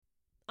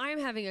I'm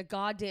having a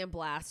goddamn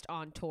blast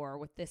on tour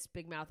with this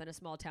Big Mouth in a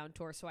Small Town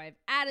tour. So I've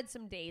added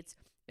some dates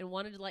and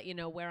wanted to let you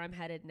know where I'm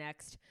headed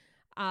next.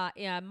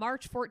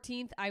 March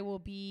 14th, I will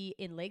be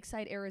in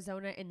Lakeside,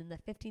 Arizona, and then the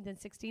 15th and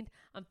 16th,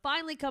 I'm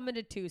finally coming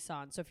to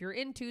Tucson. So if you're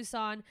in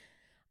Tucson,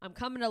 I'm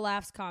coming to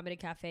Laughs Comedy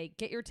Cafe.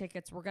 Get your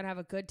tickets. We're going to have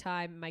a good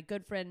time. My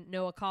good friend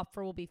Noah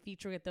Kopfer will be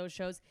featuring at those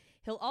shows.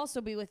 He'll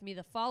also be with me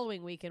the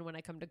following weekend when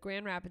I come to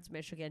Grand Rapids,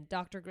 Michigan.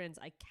 Dr. Grins,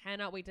 I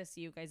cannot wait to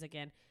see you guys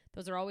again.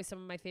 Those are always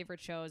some of my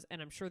favorite shows,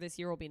 and I'm sure this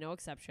year will be no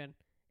exception.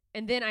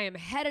 And then I am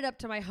headed up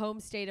to my home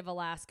state of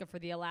Alaska for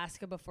the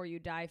Alaska Before You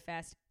Die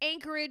Fest.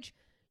 Anchorage,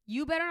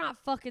 you better not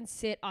fucking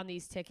sit on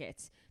these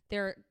tickets.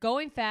 They're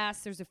going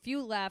fast. There's a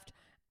few left.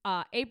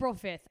 April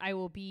 5th, I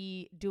will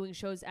be doing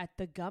shows at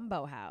the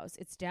Gumbo House.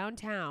 It's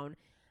downtown.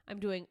 I'm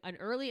doing an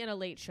early and a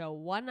late show,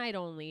 one night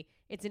only.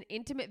 It's an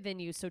intimate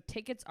venue, so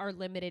tickets are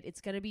limited. It's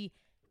going to be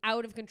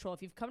out of control.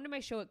 If you've come to my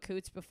show at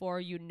Coots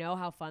before, you know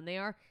how fun they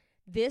are.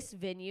 This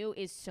venue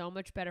is so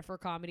much better for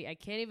comedy. I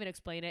can't even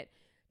explain it.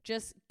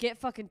 Just get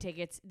fucking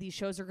tickets. These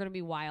shows are going to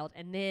be wild.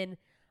 And then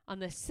on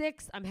the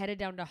 6th, I'm headed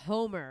down to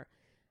Homer,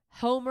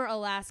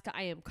 Alaska.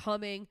 I am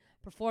coming,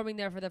 performing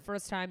there for the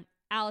first time.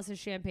 Alice's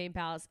Champagne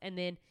Palace, and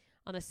then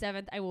on the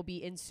 7th, I will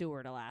be in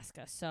Seward,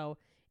 Alaska. So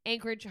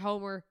Anchorage,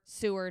 Homer,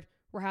 Seward,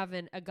 we're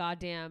having a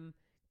goddamn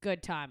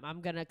good time. I'm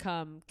going to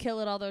come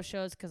kill at all those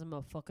shows because I'm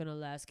a fucking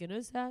Alaskan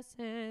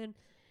assassin.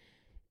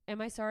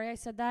 Am I sorry I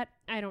said that?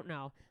 I don't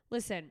know.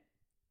 Listen,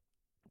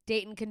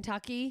 Dayton,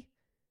 Kentucky,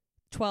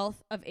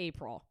 12th of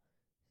April.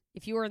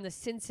 If you are in the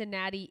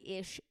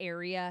Cincinnati-ish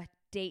area,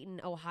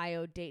 Dayton,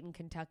 Ohio, Dayton,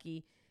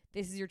 Kentucky,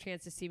 this is your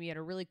chance to see me at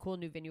a really cool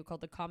new venue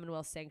called the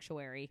Commonwealth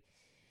Sanctuary.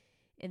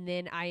 And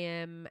then I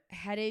am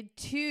headed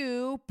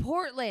to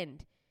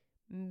Portland.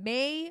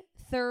 May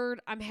 3rd,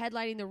 I'm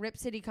headlining the Rip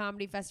City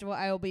Comedy Festival.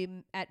 I will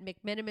be at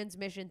McMenamin's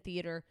Mission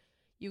Theater.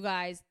 You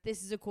guys,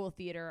 this is a cool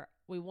theater.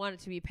 We want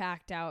it to be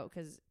packed out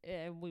because,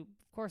 of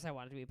course I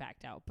want it to be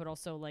packed out. But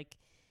also, like,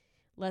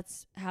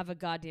 let's have a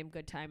goddamn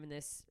good time in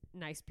this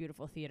nice,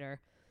 beautiful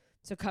theater.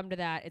 So come to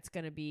that. It's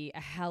going to be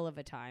a hell of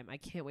a time. I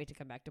can't wait to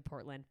come back to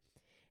Portland.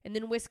 And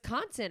then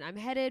Wisconsin, I'm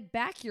headed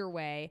back your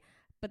way.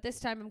 But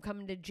this time I'm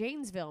coming to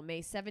Janesville,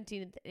 May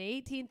 17th and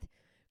 18th,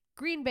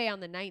 Green Bay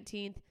on the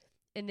 19th,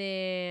 and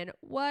then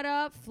what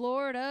up,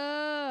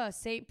 Florida,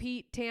 St.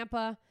 Pete,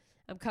 Tampa.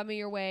 I'm coming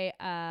your way.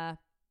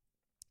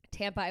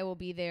 Tampa, I will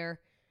be there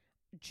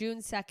June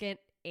 2nd,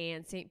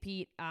 and St.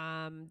 Pete,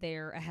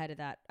 they're ahead of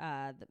that,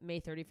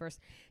 May 31st.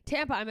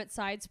 Tampa, I'm at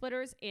Side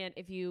Splitters, and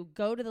if you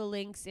go to the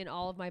links in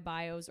all of my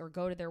bios or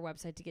go to their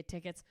website to get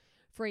tickets,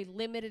 for a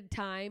limited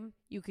time,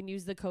 you can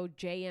use the code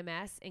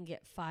JMS and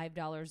get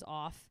 $5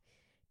 off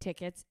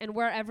tickets. And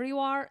wherever you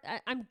are,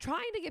 I'm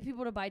trying to get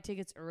people to buy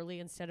tickets early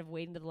instead of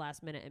waiting to the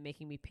last minute and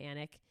making me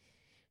panic,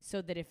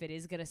 so that if it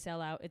is going to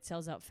sell out, it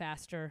sells out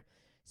faster,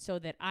 so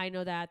that I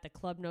know that, the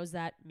club knows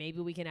that, maybe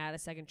we can add a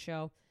second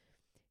show.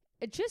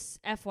 It just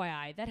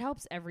FYI, that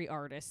helps every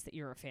artist that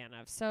you're a fan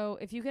of. So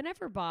if you can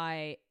ever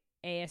buy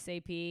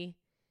ASAP,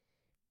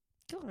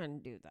 go ahead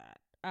and do that.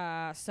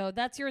 So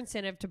that's your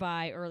incentive to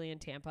buy early in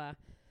Tampa.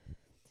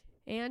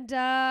 And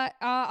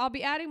I'll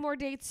be adding more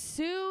dates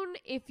soon.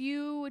 If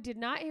you did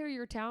not hear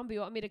your town but you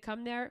want me to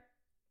come there,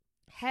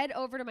 head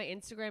over to my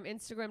Instagram,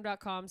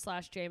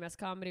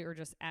 instagram.com/JMScomedy, or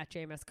just at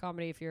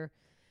JMScomedy if you're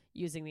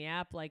using the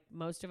app like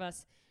most of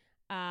us.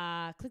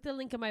 Click the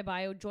link in my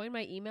bio. Join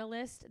my email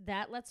list.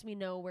 That lets me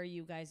know where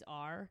you guys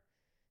are,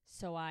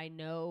 so I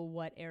know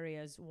what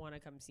areas want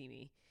to come see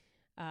me.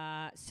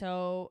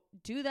 So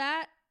do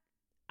that.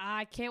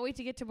 I can't wait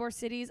to get to more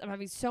cities. I'm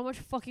having so much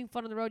fucking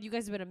fun on the road. You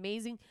guys have been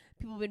amazing.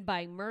 People have been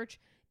buying merch.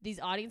 These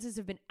audiences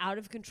have been out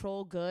of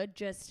control good,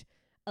 just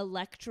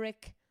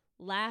electric,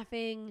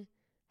 laughing,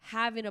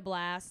 having a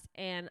blast.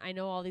 And I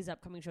know all these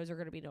upcoming shows are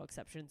going to be no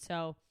exception.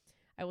 So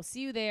I will see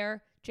you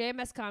there.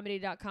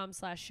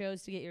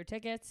 jmscomedy.com/shows to get your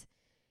tickets.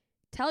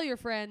 Tell your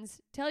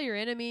friends. Tell your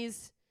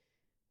enemies.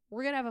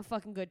 We're going to have a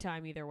fucking good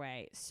time either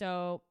way.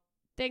 So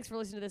thanks for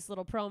listening to this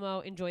little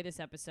promo. Enjoy this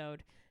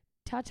episode.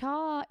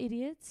 Ta-ta,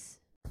 idiots.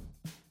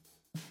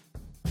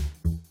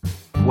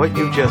 What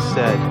you just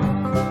said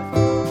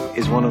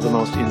is one of the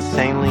most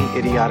insanely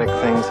idiotic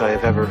things I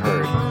have ever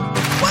heard.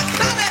 What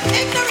kind of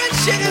ignorant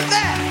shit is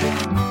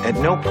that? At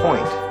no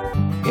point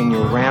in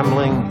your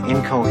rambling,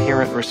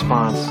 incoherent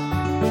response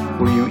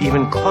were you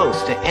even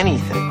close to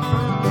anything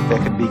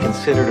that could be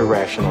considered a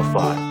rational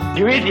thought.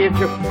 You idiot,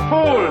 you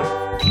fool!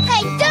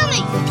 Hey,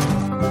 dummy!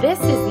 This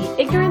is the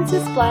Ignorance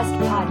is Blessed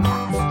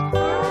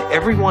podcast.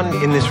 Everyone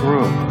in this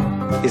room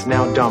is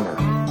now dumber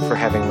for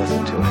having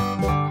listened to it.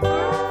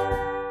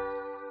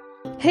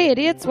 Hey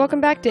idiots,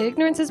 welcome back to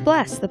Ignorance is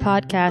Blessed, the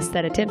podcast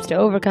that attempts to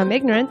overcome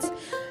ignorance,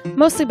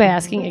 mostly by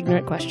asking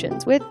ignorant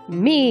questions, with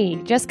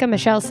me, Jessica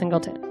Michelle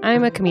Singleton.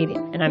 I'm a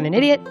comedian, and I'm an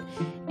idiot,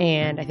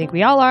 and I think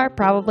we all are,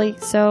 probably,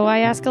 so I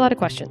ask a lot of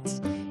questions.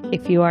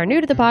 If you are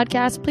new to the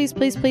podcast,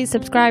 please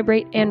subscribe,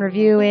 rate, and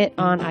review it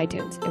on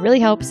iTunes. It really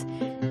helps,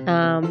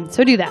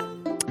 so do that.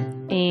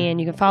 And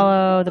you can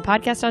follow the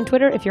podcast on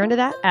Twitter if you're into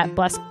that, at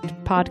Blessed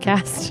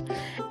Podcast,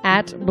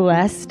 at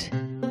Blessed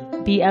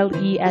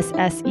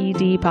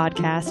BLESSED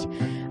podcast.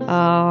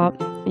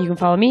 You can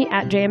follow me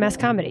at JMS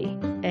Comedy.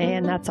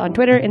 And that's on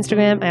Twitter,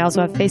 Instagram. I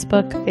also have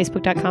Facebook,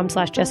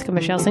 facebook.com/Jessica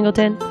Michelle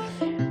Singleton.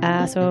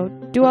 So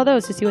do all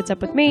those to see what's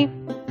up with me.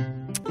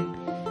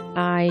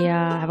 I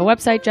have a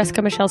website,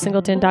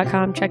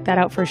 jessicamichellesingleton.com. Check that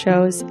out for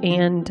shows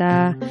and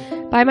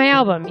buy my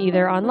album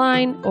either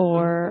online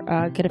or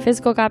get a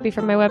physical copy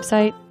from my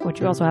website, which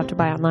you also have to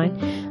buy online,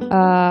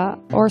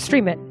 or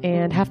stream it.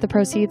 And half the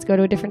proceeds go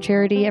to a different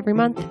charity every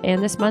month.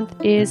 And this month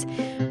is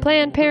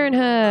Planned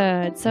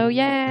Parenthood. So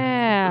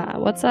yeah,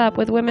 what's up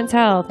with women's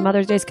health?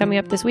 Mother's Day's coming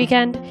up this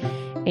weekend.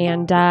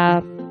 And,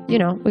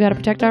 we got to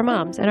protect our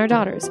moms and our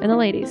daughters and the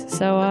ladies.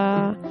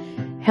 So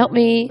help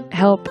me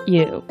help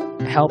you.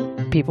 Help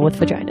people with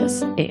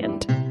vaginas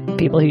and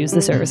people who use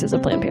the services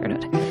of Planned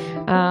Parenthood.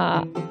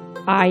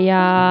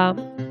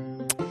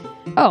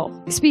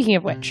 Speaking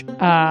of which,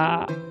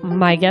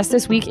 my guest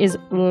this week is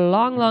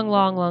long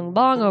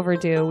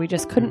overdue. We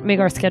just couldn't make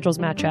our schedules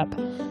match up.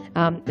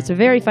 It's a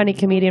very funny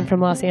comedian from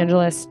Los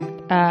Angeles.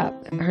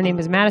 Her name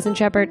is Madison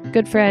Shepard,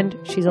 good friend.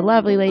 She's a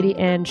lovely lady,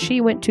 and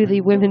she went to the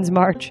Women's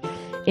March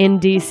in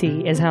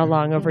D.C. is how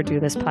long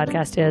overdue this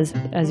podcast is.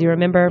 As you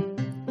remember,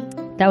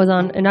 that was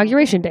on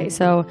Inauguration Day,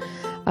 so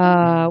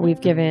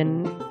we've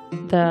given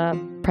the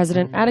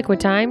president adequate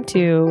time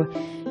to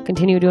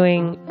continue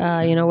doing,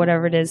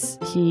 whatever it is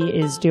he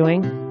is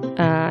doing.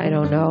 I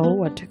don't know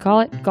what to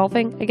call it,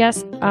 golfing, I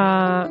guess.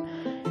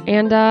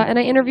 And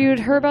I interviewed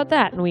her about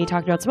that, and we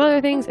talked about some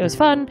other things. It was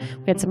fun.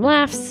 We had some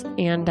laughs,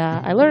 and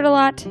I learned a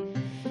lot.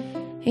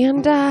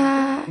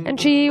 And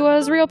she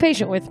was real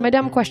patient with my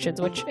dumb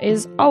questions, which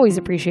is always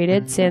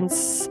appreciated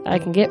since I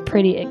can get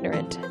pretty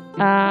ignorant.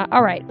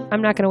 All right,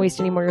 I'm not going to waste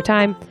any more of your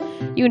time.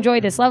 You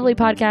enjoy this lovely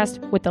podcast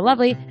with the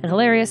lovely and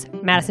hilarious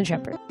Madison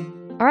Shepard.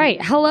 All right,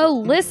 hello,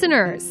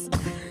 listeners.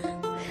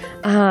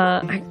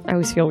 I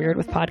always feel weird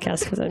with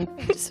podcasts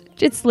because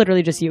it's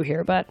literally just you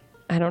here, but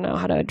I don't know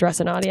how to address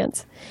an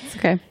audience. It's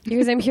okay.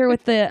 Because I'm here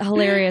with the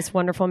hilarious,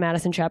 wonderful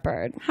Madison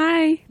Shepard.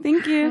 Hi.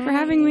 Thank you for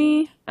having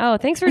me. Oh,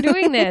 thanks for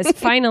doing this.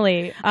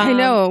 Finally. I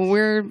know.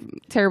 We're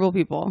terrible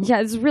people.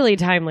 Yeah, it's really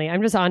timely.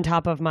 I'm just on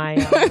top of my,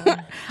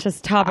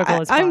 just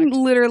topical as fuck. I'm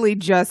literally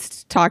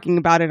just talking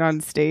about it on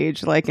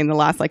stage, like in the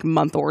last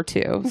month or two.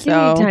 You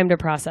need time to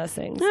process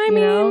things. I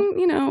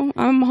mean,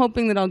 I'm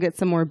hoping that I'll get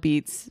some more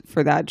beats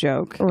for that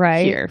joke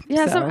here.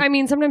 Yeah, so.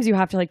 Sometimes you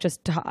have to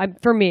just talk.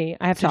 For me,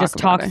 I have to just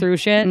talk through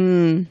shit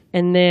and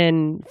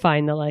then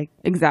find the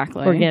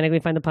exactly organically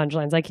find the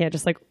punchlines. I can't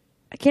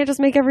just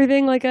make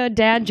everything like a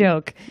dad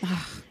joke.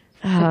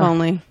 If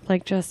only.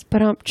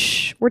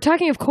 We're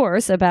talking, of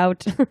course,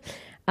 about,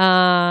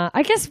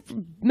 I guess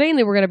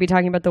mainly we're going to be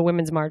talking about the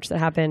Women's March that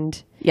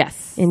happened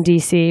in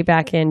D.C.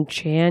 back in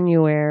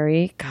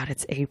January. God,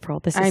 it's April.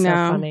 This is so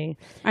funny.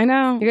 I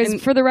know.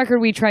 Because for the record,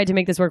 we tried to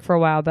make this work for a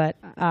while, but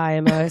I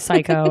am a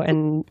psycho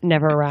and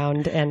never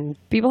around, and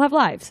people have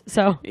lives.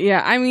 So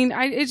yeah, I mean,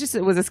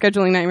 it was a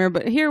scheduling nightmare,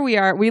 but here we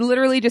are. We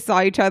literally just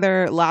saw each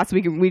other last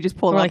week, and we just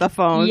pulled out the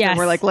phones, and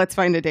we're like, let's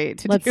find a date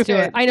to do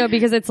it. I know,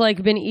 because it's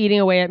been eating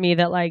away at me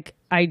that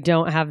I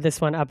don't have this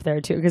one up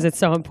there too, because it's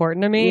so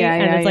important to me.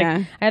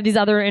 I have these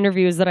other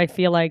interviews that I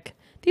feel like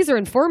these are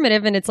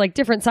informative, and it's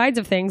different sides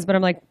of things, but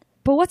I'm like,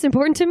 but what's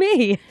important to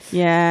me?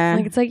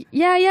 Yeah.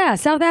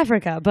 South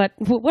Africa, but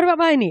what about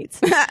my needs?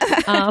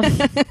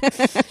 Let's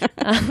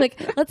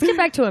get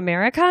back to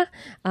America,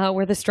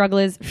 where the struggle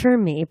is for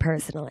me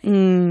personally.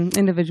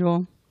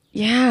 Individual.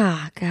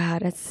 Yeah,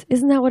 God,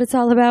 isn't that what it's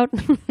all about?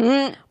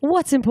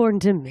 What's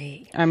important to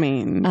me? I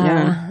mean,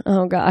 yeah.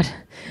 Oh God.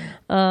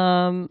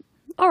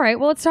 All right,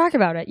 well, let's talk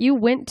about it. You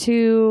went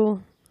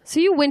to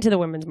the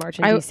Women's March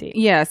in D.C.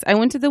 Yes, I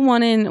went to the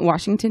one in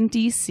Washington,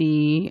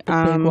 D.C.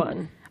 The big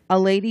one. A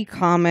lady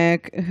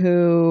comic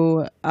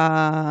who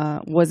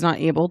was not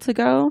able to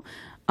go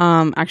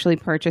actually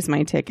purchased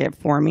my ticket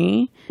for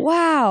me.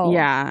 Wow.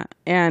 Yeah,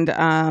 and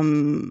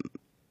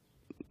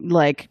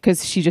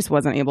because she just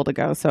wasn't able to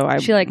go, so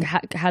she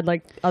had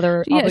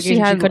other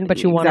obligations she couldn't,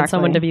 but you wanted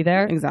someone to be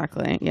there.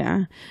 Exactly,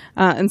 yeah.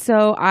 And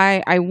so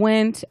I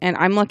went, and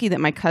I'm lucky that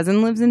my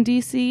cousin lives in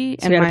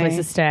DC, so and you had a place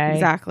to stay.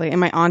 Exactly,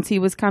 and my auntie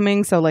was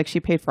coming, so she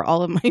paid for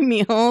all of my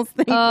meals.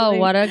 Thankfully. Oh,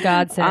 what a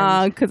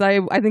godsend! Because I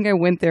think I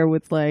went there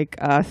with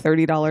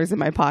 $30 in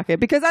my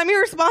pocket because I'm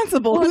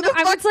irresponsible. Well,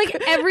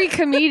 it's every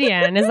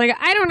comedian is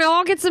I don't know,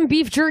 I'll get some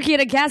beef jerky at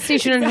a gas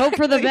station and hope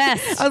for the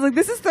best. I was like,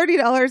 this is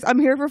 $30. I'm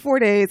here for 4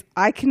 days.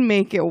 I can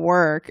make it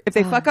work. If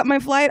they fuck up my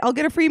flight, I'll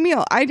get a free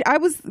meal. I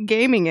was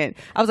gaming it.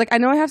 I was like, I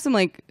know I have some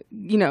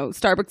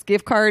Starbucks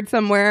gift card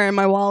somewhere in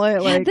my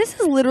wallet. Yeah, this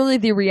is literally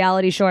the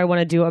reality show I want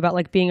to do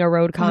about being a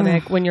road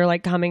comic when you're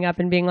coming up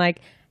and being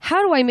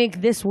how do I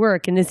make this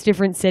work in this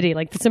different city?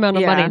 This amount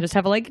of money and just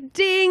have a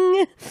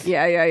ding.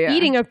 Yeah.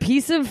 Eating a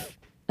piece of,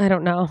 I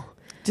don't know.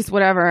 Just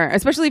whatever.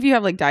 Especially if you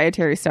have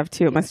dietary stuff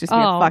too. It must just be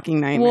a fucking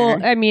nightmare.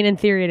 Well, I mean, in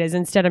theory it is.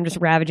 Instead, I'm just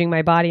ravaging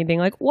my body and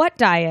being what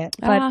diet?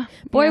 But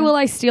will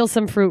I steal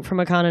some fruit from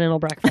a continental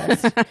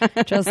breakfast.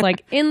 Just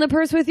in the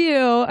purse with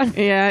you.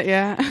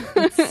 Yeah.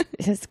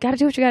 Just got to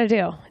do what you got to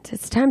do.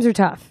 Times are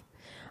tough.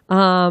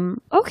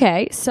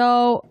 Okay,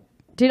 so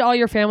did all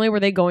your family, were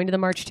they going to the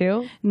march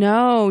too?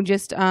 No,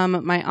 just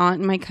my aunt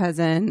and my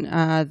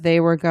cousin. They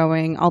were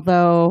going,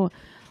 although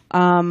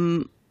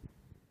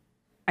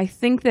I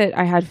think that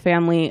I had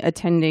family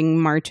attending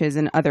marches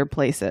in other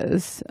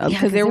places. Yeah,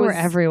 'cause they were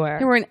everywhere.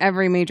 They were in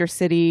every major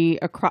city,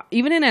 across,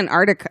 even in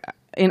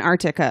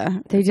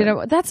Antarctica. They did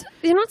it. That's,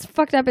 you know what's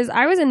fucked up is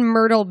I was in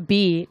Myrtle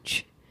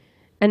Beach,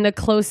 and the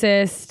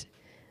closest,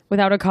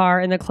 without a car,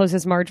 and the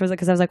closest march was,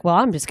 because I was like, well,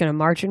 I'm just going to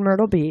march in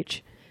Myrtle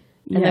Beach.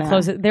 And the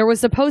closest, there was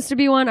supposed to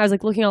be one. I was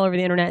like looking all over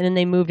the internet, and then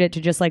they moved it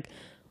to just like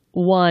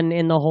one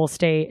in the whole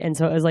state. And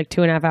so it was like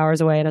 2.5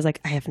 hours away, and I was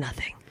like, I have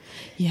nothing.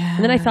 Yeah.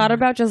 And then I thought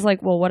about just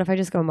like, well, what if I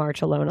just go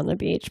march alone on the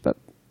beach? But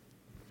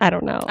I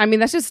don't know. I mean,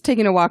 that's just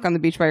taking a walk on the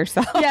beach by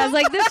yourself. Yeah, it's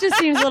like, this just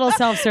seems a little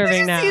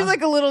self-serving now. Seems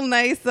like a little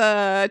nice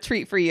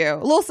treat for you.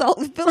 A little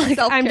self-care.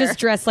 I'm just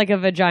dressed like a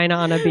vagina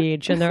on a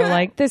beach, and they're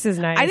like, this is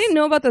nice. I didn't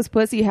know about those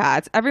pussy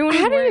hats. Everyone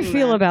was How do you wearing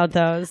feel them. about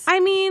those? I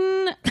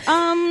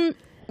mean,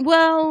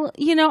 well,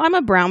 you know, I'm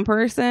a brown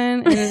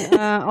person, and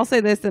I'll say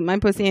this, that my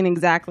pussy ain't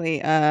exactly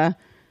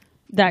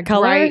That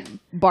color? bright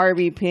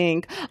Barbie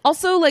pink.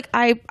 Also, like,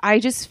 I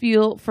just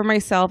feel for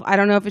myself, I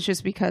don't know if it's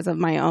just because of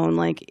my own,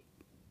 like,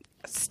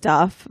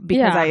 stuff,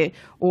 because Yeah.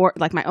 or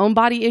like my own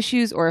body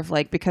issues, or if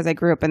like because I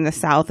grew up in the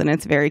South and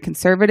it's very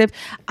conservative,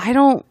 I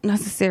don't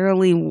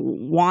necessarily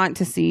want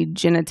to see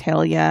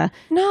genitalia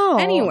No.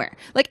 anywhere,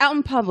 like out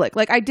in public.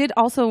 Like I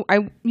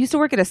used to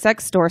work at a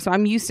sex store, so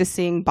I'm used to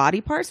seeing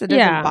body parts. That doesn't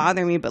Yeah.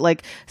 bother me, but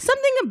like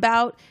something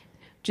about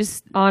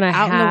just On a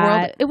out in the world,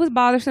 hat. it was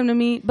bothersome to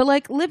me. But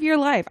like, live your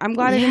life. I'm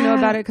glad I didn't know Yeah.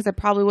 about it, because I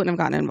probably wouldn't have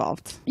gotten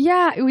involved.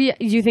 Yeah. Do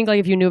you think like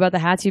if you knew about the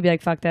hats, you'd be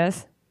like, fuck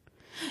this?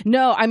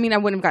 No, I mean, I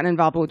wouldn't have gotten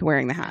involved with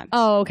wearing the hat.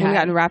 Oh, okay. I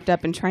gotten wrapped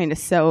up in trying to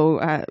sew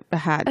a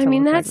hat. I to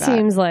mean, look that like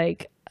seems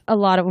like a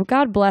lot of,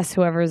 God bless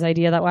whoever's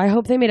idea that way. I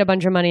hope they made a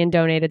bunch of money and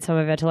donated some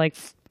of it to like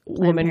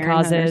women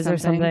Parenthood causes or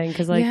something.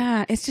 Because like,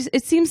 yeah, it's just,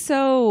 it seems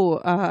so,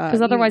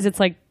 because otherwise it's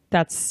like,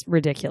 that's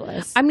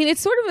ridiculous. I mean,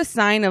 it's sort of a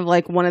sign of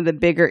like one of the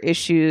bigger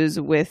issues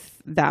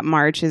with that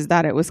march is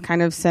that it was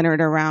kind of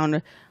centered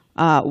around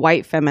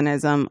white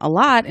feminism a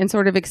lot, and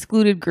sort of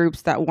excluded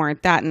groups that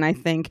weren't that. And I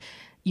think,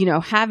 you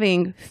know,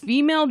 having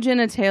female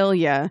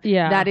genitalia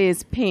that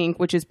is pink,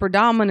 which is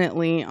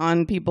predominantly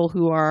on people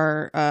who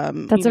are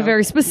that's a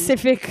very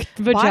specific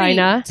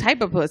vagina type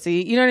of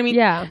pussy. You know what I mean?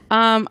 Yeah.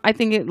 I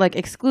think it like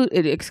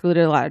excluded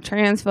a lot of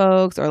trans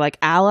folks, or like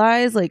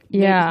allies. Like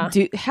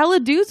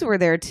hella dudes were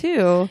there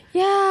too.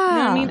 Yeah. You know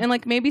what I mean? And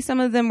like maybe some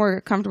of them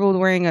were comfortable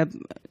with wearing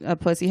a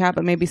pussy hat,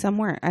 but maybe some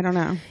weren't. I don't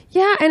know.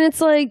 Yeah, and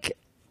it's like,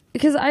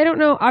 because I don't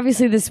know,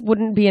 obviously this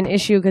wouldn't be an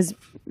issue because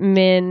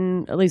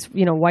men, at least,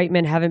 you know, white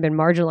men haven't been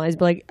marginalized,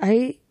 but like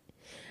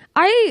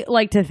I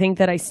like to think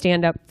that I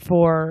stand up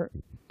for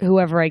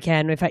whoever I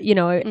can. If I, you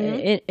know,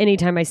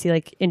 anytime I see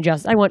like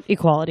injustice, I want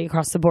equality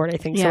across the board, I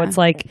think. So Yeah. it's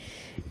like,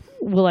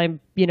 will I,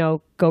 you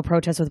know, go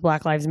protest with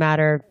Black Lives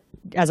Matter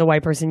as a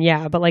white person?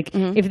 Yeah. But like,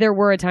 if there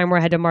were a time where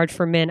I had to march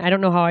for men, I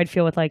don't know how I'd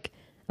feel with like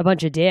a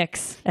bunch of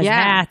dicks as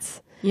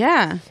hats.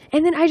 Yeah.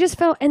 And then I just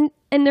felt, and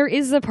there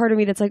is a part of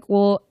me that's like,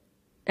 well,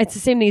 it's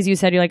the same thing as you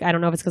said. You're like, I don't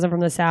know if it's because I'm from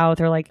the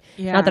South, or like,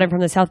 not that I'm from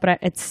the South, but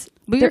it's.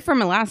 But you're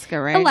from Alaska,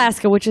 right?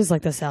 Alaska, which is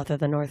like the South of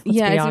the North. Let's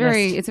be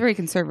honest. It's very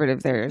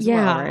conservative there as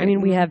yeah. well, right? I mean,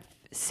 we have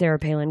Sarah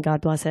Palin, God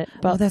bless it.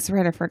 But that's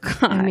right, I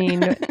forgot. I mean,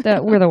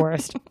 we're the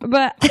worst.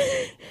 But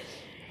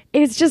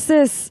it's just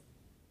this,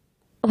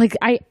 like,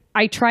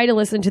 I try to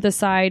listen to the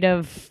side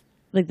of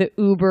like the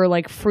uber,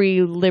 like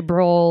free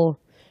liberal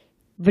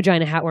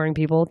vagina hat wearing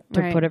people,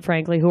 to put it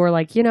frankly, who are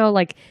like, you know,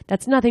 like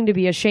that's nothing to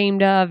be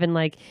ashamed of, and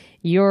like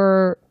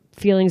your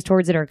feelings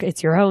towards it, or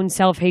it's your own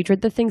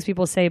self-hatred, the things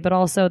people say. But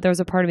also there's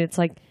a part of me that's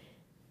like,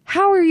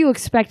 how are you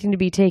expecting to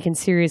be taken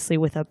seriously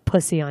with a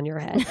pussy on your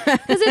head?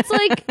 Because it's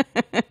like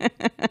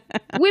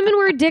women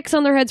wear dicks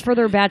on their heads for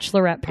their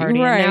bachelorette party,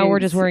 and now we're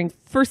just wearing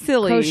for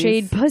silly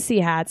crocheted pussy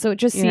hats. So it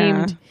just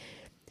seemed,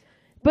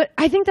 but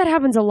I think that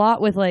happens a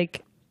lot with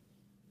like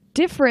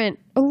different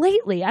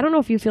lately. I don't know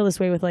if you feel this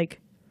way with like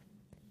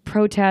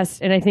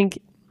protests, and I think,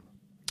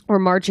 or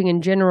marching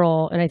in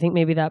general, and I think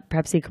maybe that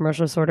Pepsi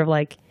commercial sort of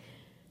like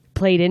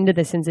played into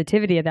the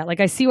sensitivity of that. Like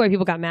I see why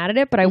people got mad at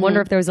it, but I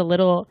wonder if there was a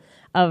little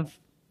of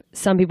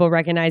some people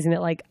recognizing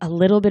that like a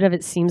little bit of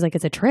it seems like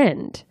it's a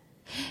trend.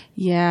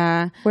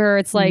 Yeah. Where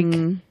it's like,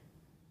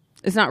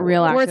 it's not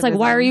real where it's like,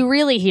 why are you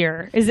really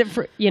here? Is it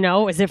for, you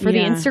know, is it for the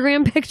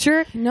Instagram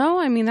picture? No,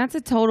 I mean, that's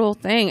a total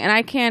thing. And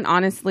I can't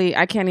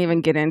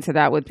even get into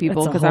that with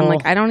people, because I'm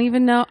like, I don't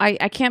even know.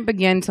 I can't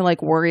begin to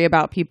like worry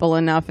about people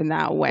enough in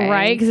that way.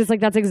 Right? Because it's like,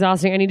 that's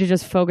exhausting. I need to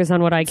just focus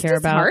on what I care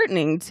about. It's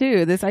disheartening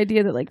too, this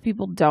idea that like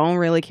people don't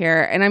really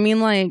care. And I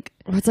mean, like,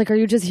 it's like, are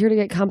you just here to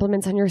get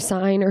compliments on your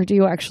sign, or do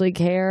you actually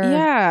care?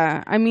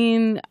 Yeah. I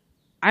mean,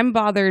 I'm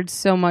bothered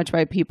so much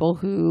by people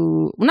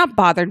who, well, not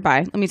bothered by,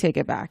 let me take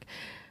it back.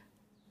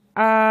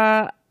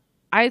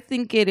 I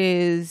think it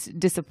is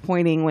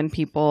disappointing when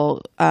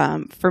people,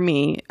 for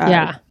me,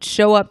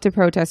 show up to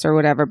protest or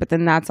whatever, but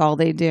then that's all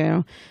they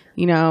do.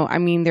 You know, I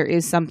mean, there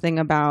is something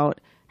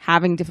about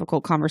having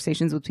difficult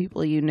conversations with people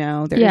there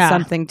Yeah. is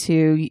something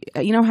to,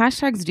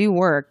 hashtags do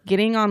work.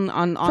 Getting on For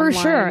online,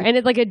 sure. And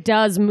it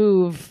does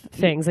move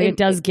things. Like it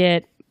does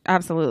get...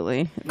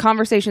 Absolutely.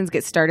 Conversations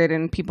get started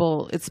and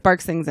it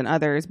sparks things in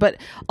others. But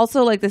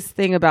also like this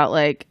thing about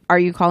like, are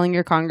you calling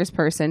your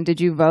congressperson?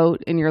 Did you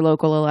vote in your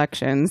local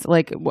elections?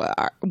 Like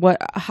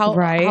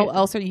how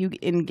else are you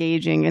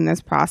engaging in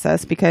this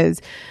process?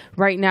 Because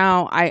right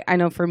now, I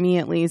know for me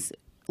at least,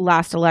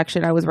 last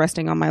election, I was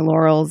resting on my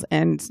laurels,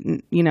 and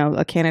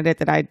a candidate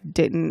that I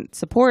didn't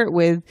support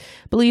with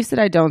beliefs that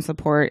I don't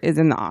support is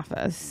in the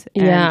office.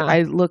 And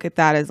I look at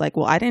that as like,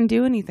 well, I didn't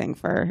do anything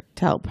to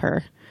help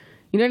her.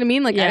 You know what I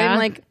mean? Like I didn't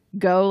like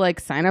go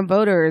like sign up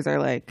voters or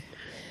like,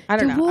 I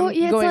don't know.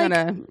 I'm going on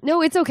a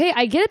no, it's okay.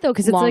 I get it though,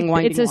 because it's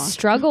like it's a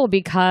struggle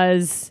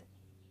because,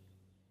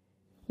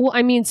 well,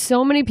 I mean,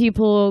 so many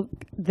people,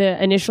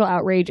 the initial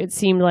outrage, it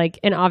seemed like,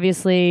 and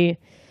obviously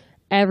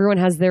everyone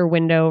has their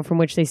window from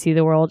which they see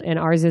the world, and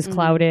ours is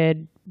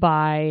clouded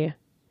by.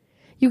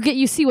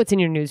 You see what's in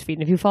your newsfeed,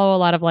 and if you follow a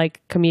lot of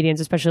like comedians,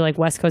 especially like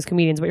West Coast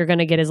comedians, what you're going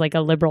to get is like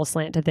a liberal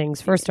slant to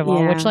things. First of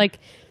all, which like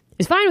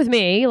is fine with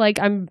me. Like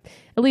I'm,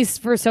 at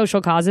least for social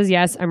causes,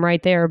 yes, I'm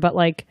right there. But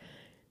like,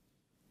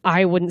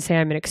 I wouldn't say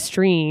I'm an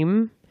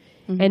extreme.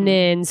 And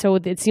then, so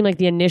it seemed like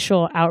the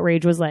initial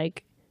outrage was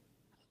like,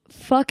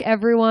 fuck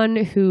everyone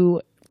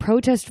who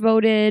protest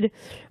voted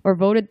or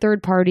voted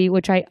third party,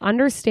 which I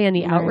understand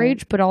the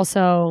outrage, but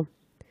also,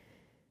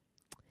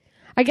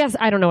 I guess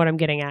I don't know what I'm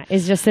getting at.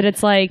 It's just that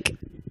it's like,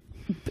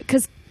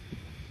 because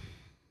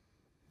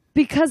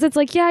it's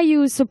like, yeah,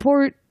 you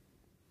support.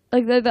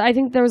 Like, I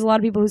think there was a lot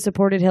of people who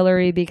supported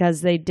Hillary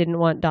because they didn't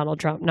want Donald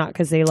Trump, not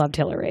because they loved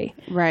Hillary.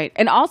 Right.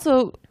 And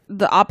also,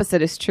 the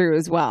opposite is true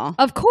as well.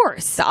 Of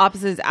course. The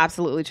opposite is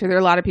absolutely true. There are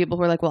a lot of people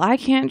who are like, well, I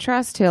can't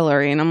trust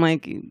Hillary. And I'm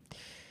like,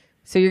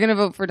 so you're going to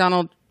vote for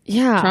Donald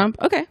Trump?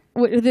 Okay.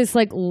 This,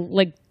 like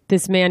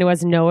this man who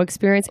has no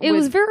experience. It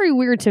was very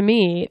weird to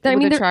me. I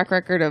mean, a track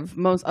record of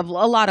a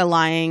lot of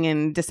lying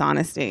and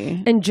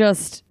dishonesty. And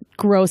just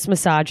gross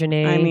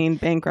misogyny. I mean,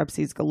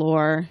 bankruptcies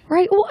galore.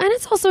 Right. Well, and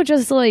it's also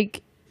just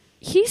like,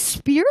 he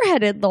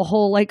spearheaded the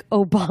whole like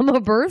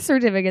Obama birth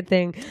certificate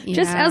thing,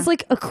 just as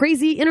like a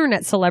crazy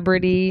internet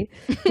celebrity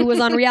who was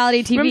on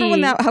reality TV. Remember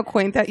when how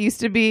quaint that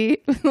used to be?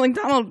 Like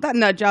that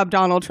nut job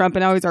Donald Trump,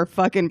 and now he's our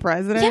fucking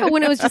president. Yeah,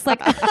 when it was just like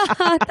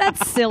that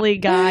silly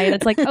guy, and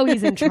it's like, oh,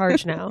 he's in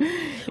charge now.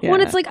 Yeah.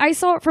 When it's like, I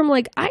saw it from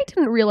like, I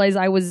didn't realize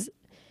I was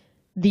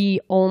the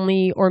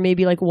only, or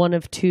maybe like one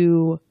of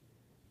two,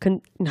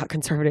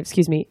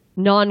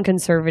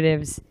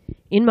 non-conservatives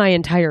in my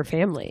entire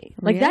family.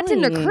 Like that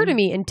didn't occur to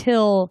me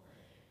until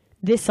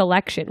this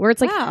election, where it's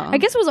like, I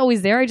guess it was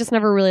always there. I just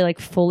never really like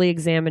fully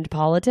examined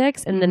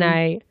politics. And then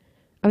I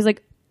was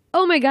like,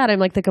 oh my God, I'm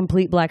like the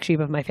complete black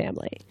sheep of my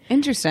family.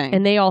 Interesting.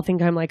 And they all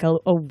think I'm like a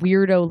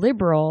weirdo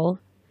liberal.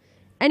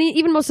 And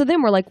even most of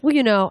them were like,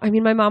 well, I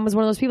mean, my mom was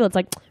one of those people that's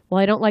like,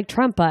 well, I don't like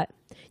Trump, but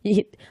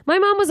my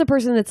mom was a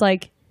person that's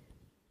like,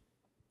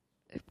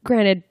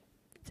 granted,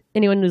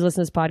 anyone who's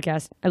listened to this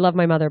podcast, I love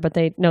my mother, but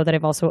they know that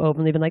I've also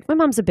openly been like, my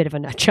mom's a bit of a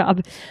nut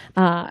job.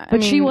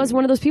 But she was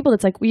one of those people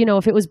that's like, well,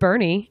 if it was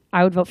Bernie,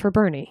 I would vote for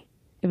Bernie.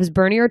 If it was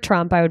Bernie or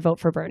Trump, I would vote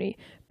for Bernie.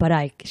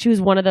 But she was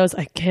one of those,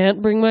 I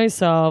can't bring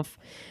myself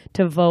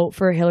to vote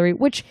for Hillary,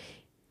 which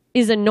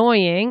is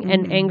annoying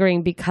and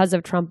angering because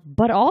of Trump.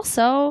 But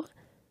also,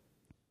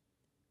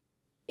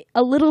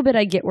 a little bit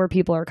I get where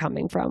people are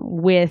coming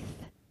from with...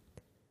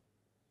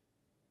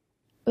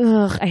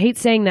 I hate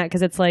saying that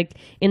because it's like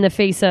in the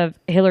face of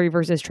Hillary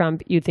versus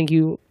Trump,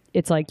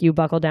 it's like you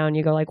buckle down,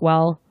 you go like,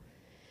 well,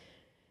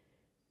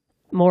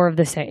 more of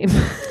the same.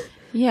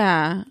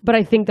 Yeah. But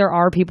I think there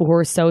are people who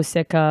are so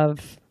sick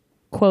of,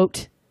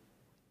 quote,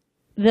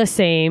 the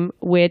same,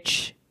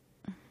 which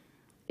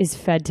is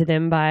fed to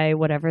them by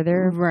whatever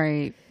they're...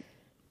 Right.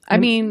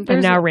 I'm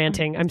now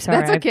ranting. I'm sorry.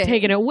 That's okay. I've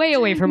taken it way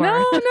away from her.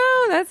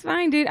 No, that's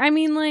fine, dude. I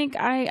mean, like,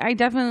 I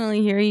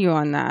definitely hear you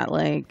on that.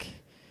 Like,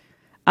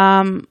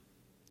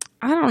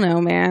 I don't know,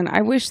 man.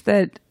 I wish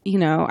that,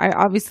 I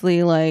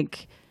obviously,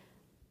 like,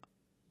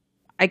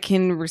 I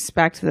can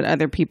respect that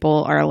other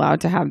people are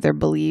allowed to have their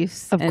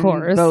beliefs. Of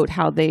course. Vote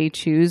how they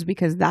choose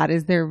because that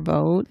is their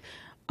vote.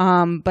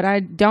 But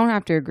I don't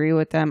have to agree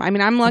with them. I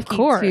mean, I'm lucky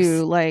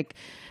to, like...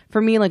 For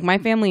me, like, my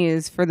family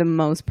is for the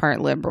most part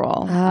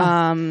liberal.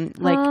 And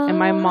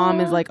my mom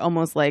is like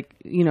almost like,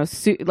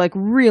 like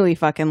really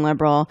fucking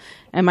liberal.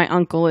 And my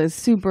uncle is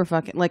super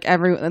fucking like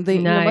most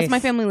of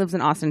my family lives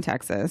in Austin,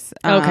 Texas.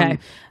 Okay.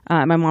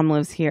 My mom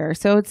lives here.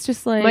 So it's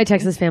just like. My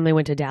Texas family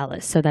went to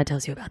Dallas. So that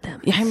tells you about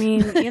them. I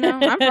mean,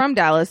 I'm from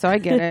Dallas, so I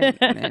get it.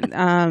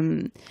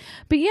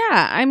 But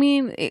yeah, I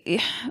mean,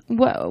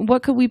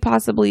 what could we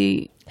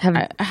possibly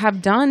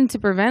have done to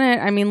prevent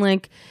it? I mean,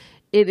 like.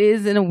 It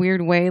is in a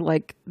weird way,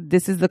 like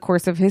this is the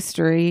course of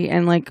history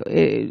and like,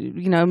 it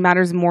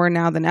matters more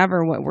now than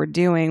ever what we're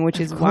doing, which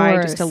is why,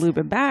 just to loop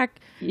it back.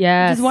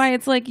 Yes. Which is why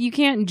it's like, you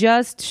can't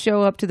just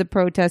show up to the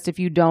protest if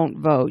you don't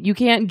vote. You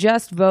can't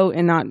just vote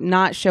and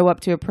not show up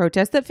to a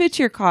protest that fits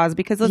your cause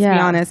because let's be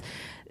honest,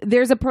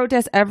 there's a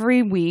protest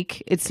every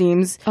week, it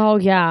seems, Oh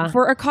yeah.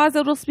 for a cause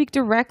that will speak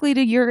directly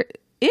to your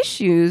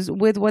issues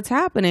with what's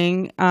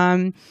happening.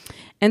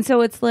 And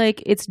so it's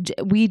like,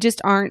 we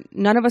just aren't,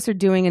 none of us are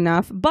doing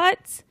enough,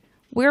 but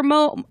we're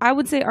I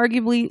would say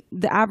arguably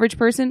the average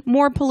person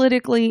more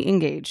politically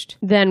engaged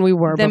Than we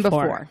were than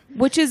before.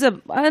 which is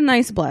a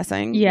nice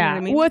blessing. You know Yeah. what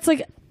I mean? Well, it's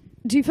like,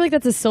 do you feel like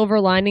that's a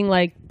silver lining?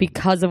 Like,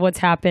 because of what's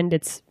happened,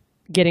 it's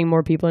getting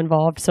more people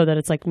involved so that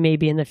it's like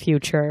maybe in the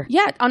future.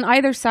 Yeah, on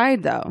either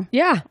side though.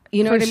 Yeah.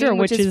 You know for what I sure, mean?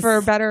 Which is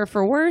for better or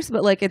for worse,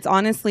 but like it's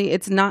honestly,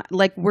 it's not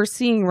like we're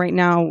seeing right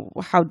now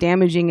how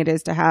damaging it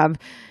is to have,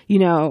 you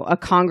know, a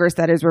Congress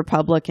that is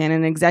Republican,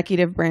 an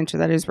executive branch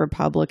that is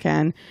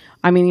Republican.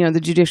 I mean, you know, the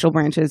judicial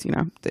branches, you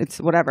know, it's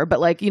whatever, but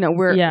like, you know,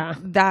 we're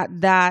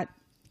that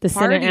the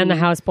Senate party- and the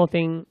House both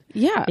being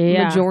yeah,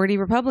 Yeah. majority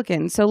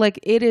Republican. So like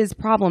it is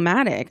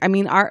problematic. I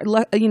mean,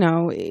 you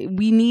know,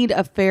 we need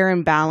a fair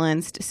and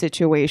balanced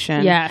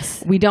situation.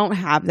 Yes. We don't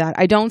have that.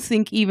 I don't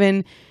think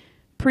even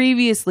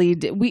previously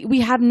we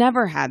have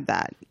never had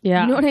that.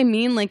 Yeah. You know what I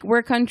mean? Like we're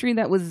a country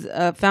that was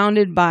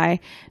founded by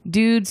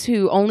dudes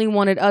who only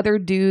wanted other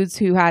dudes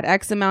who had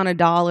X amount of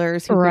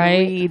dollars who Right.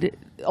 could read.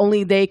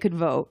 Only they could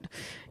vote.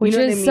 which you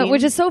know is what I so, mean?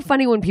 which is so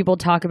funny when people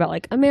talk about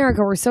like America,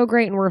 we're so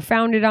great and we're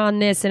founded on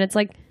this, and it's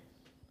like,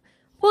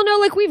 well, no,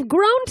 like we've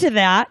grown to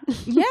that.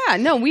 yeah,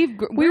 no, We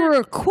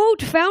were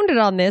quote founded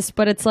on this,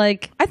 but it's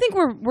like, I think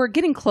we're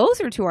getting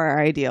closer to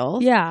our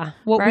ideals. yeah,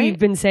 what Right? we've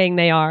been saying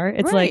they are.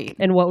 It's Right. like,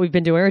 and what we've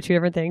been doing are two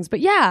different things. But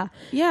yeah,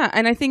 Yeah,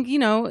 and I think, you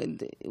know,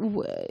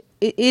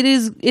 it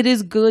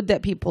is good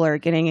that people are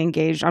getting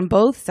engaged on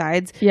both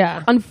sides.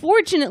 Yeah.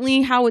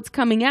 Unfortunately, how it's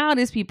coming out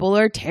is people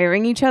are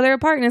tearing each other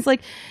apart, and it's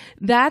like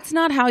that's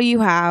not how you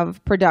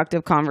have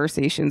productive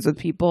conversations with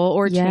people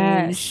or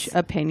change Yes.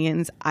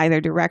 opinions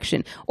either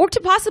direction, or to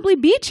possibly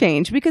be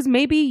changed because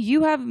maybe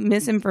you have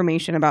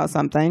misinformation about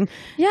something.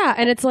 yeah,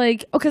 and it's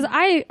like, because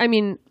I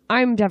mean,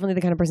 I'm definitely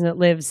the kind of person that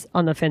lives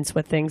on the fence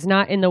with things,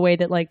 not in the way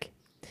that like,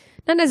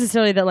 not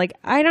necessarily that like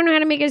I don't know how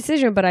to make a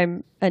decision, but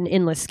I'm an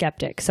endless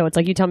skeptic. So it's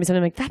like you tell me something,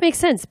 I'm like, that makes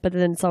sense, but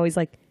then it's always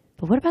like,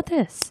 but what about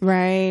this?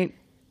 Right.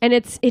 And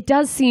it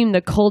does seem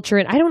the culture,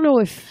 and I don't know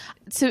if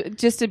So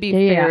just to be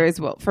Yeah. fair as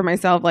well for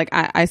myself, like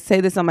I say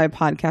this on my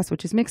podcast,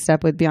 which is Mixed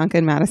Up with Bianca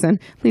and Madison.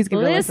 Please give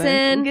it a listen.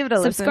 Listen, Give it a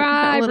listen.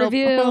 subscribe, a little,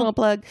 review. a little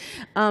plug.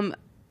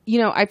 You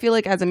know, I feel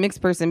like as a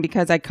mixed person,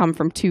 because I come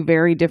from two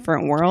very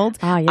different worlds,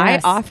 Yes. I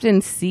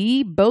often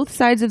see both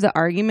sides of the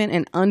argument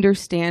and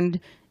understand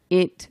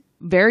it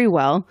very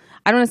well.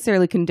 I don't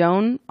necessarily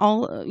condone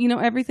all, you know,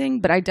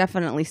 everything, but I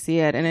definitely see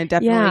it, and it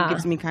definitely Yeah.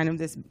 gives me kind of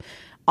this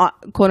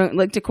quote,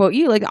 like to quote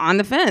you, like on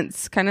the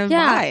fence kind of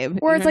vibe.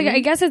 Where You it's know like, what I I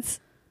mean? guess it's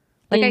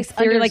Like, like I in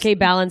theory, like a underst-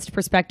 balanced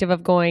perspective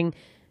of going,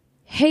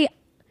 hey,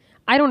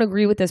 I don't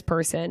agree with this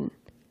person,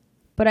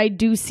 but I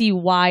do see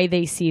why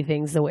they see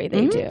things the way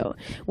they do.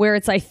 Where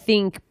it's, I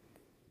think,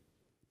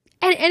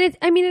 and it,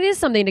 I mean, it is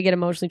something to get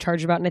emotionally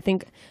charged about. And I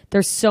think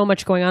there's so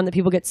much going on that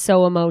people get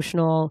so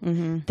emotional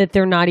that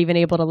they're not even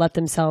able to let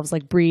themselves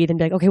like breathe and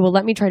be like, okay, well,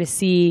 let me try to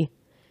see.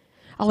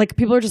 Like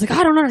people are just like,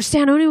 I don't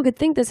understand how anyone could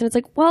think this. And it's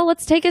like, well,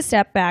 let's take a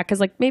step back. Cause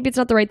like maybe it's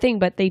not the right thing,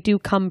 but they do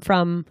come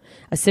from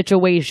a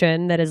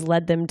situation that has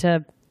led them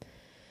to,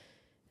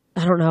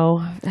 I don't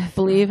know,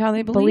 believe how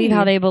they believe. believe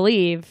how they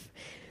believe.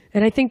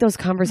 And I think those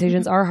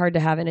conversations are hard to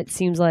have. And it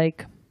seems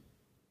like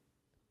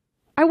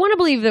I want to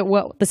believe that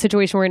what the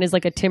situation we're in is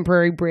like a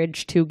temporary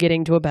bridge to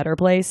getting to a better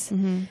place.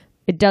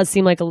 It does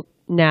seem like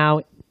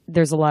now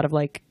there's a lot of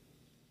like,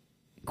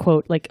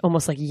 quote, like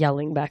almost like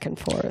yelling back and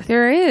forth.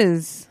 There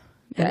is.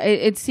 Yeah,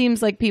 it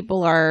seems like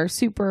people are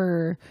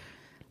super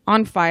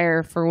on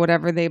fire for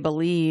whatever they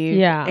believe.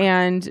 Yeah.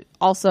 And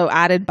also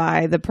added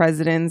by the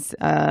president's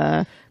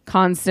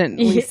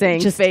constantly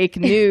saying Just- fake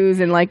news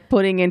and like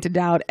putting into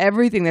doubt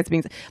everything that's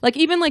being like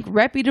even like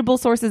reputable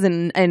sources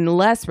and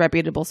less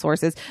reputable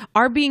sources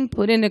are being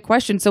put into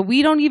question. So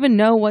we don't even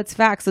know what's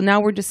fact. So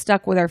now we're just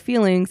stuck with our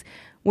feelings,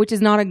 which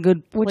is not a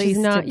good place Which is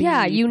not, to be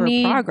yeah, you for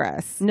need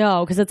progress.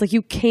 No, because it's like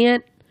you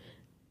can't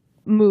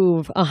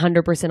move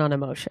 100% on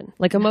emotion.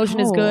 Like emotion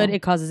is No. good,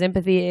 it causes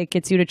empathy, it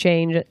gets you to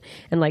change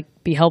and like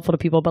be helpful to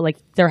people, but like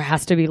there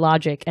has to be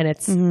logic. And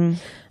it's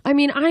I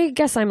mean, I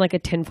guess I'm like a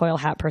tinfoil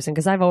hat person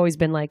because I've always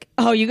been like,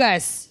 oh, you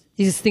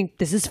just think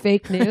this is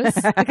fake news?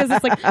 Because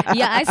it's like,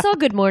 yeah, I saw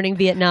Good Morning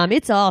Vietnam,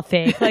 it's all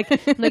fake. Like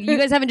you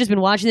guys haven't just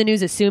been watching the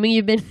news assuming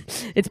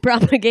it's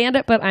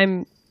propaganda, but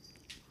I'm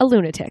a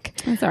lunatic.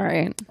 That's all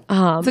right.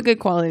 It's a good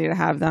quality to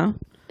have though.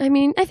 I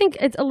mean, I think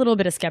it's a little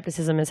bit of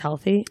skepticism is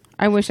healthy.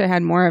 I wish I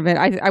had more of it.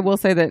 I will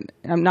say that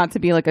I'm not to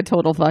be like a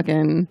total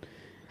fucking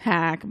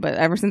hack, but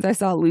ever since I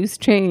saw Loose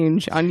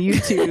Change on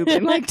YouTube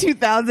in like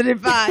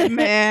 2005,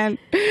 man,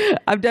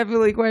 I've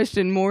definitely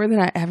questioned more than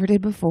I ever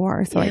did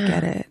before. So I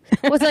get it.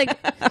 Well, it's like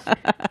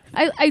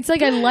it's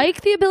like I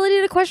like the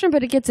ability to question,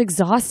 but it gets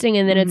exhausting,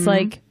 and then it's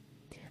like,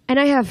 and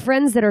I have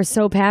friends that are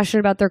so passionate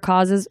about their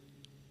causes,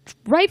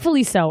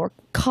 rightfully so, or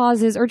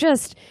causes, or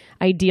just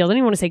ideals. I don't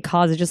even want to say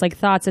causes, just like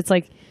thoughts. It's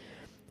like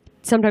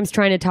sometimes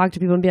trying to talk to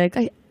people and be like,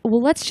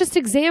 well, let's just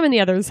examine the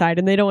other side,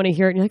 and they don't want to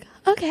hear it. And you're like,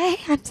 okay,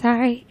 I'm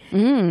sorry.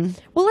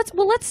 Well,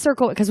 let's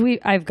circle it because we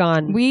have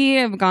gone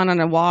on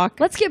a walk.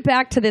 Let's get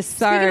back to this.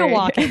 Speaking Sorry. of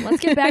walking, let's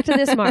get back to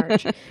this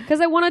march because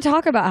I want to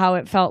talk about how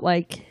it felt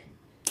like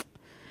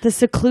the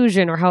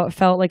seclusion, or how it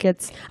felt like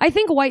it's. I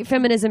think white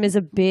feminism is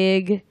a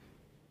big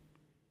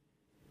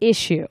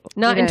issue,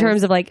 not in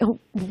terms of like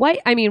white.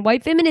 I mean,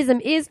 white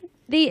feminism is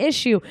the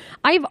issue.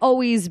 I've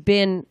always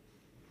been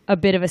a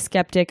bit of a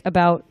skeptic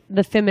about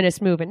the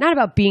feminist movement, not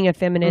about being a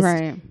feminist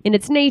in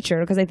its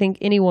nature, because I think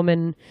any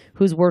woman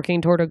who's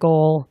working toward a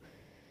goal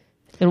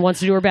and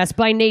wants to do her best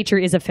by nature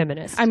is a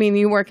feminist. I mean,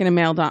 you work in a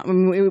male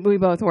we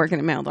both work in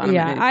a male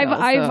dominated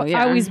I've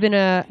always been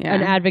an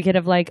advocate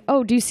of like,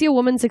 oh, do you see a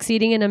woman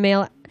succeeding in a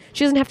male?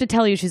 She doesn't have to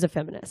tell you she's a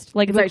feminist.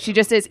 Like, right, she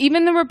just is.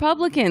 Even the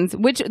Republicans,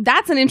 which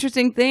that's an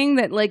interesting thing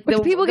that like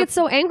people get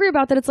so angry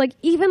about that. It's like,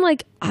 even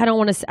like, I don't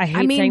want to. I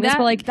hate saying this,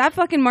 but like that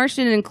fucking march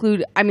didn't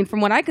include. I mean,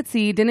 from what I could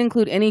see, didn't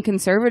include any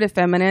conservative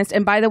feminist.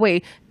 And by the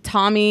way,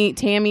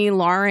 Tammy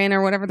Lauren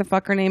or whatever the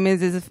fuck her name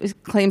is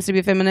claims to be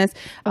a feminist.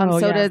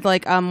 Does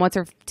like what's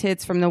her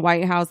tits from the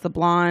White House, the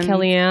blonde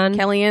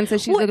Kellyanne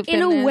says she's a feminist.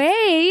 In a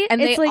way, and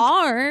they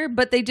are,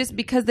 but they just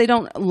because they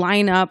don't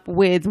line up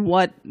with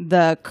what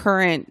the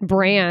current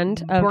brand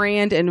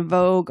and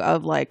vogue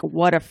of like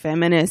what a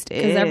feminist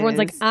is. Because everyone's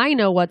like, I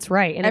know what's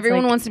right, and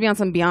everyone wants to be on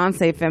some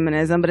Beyonce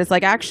feminism, but it's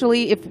like,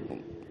 actually, if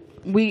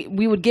we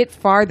would get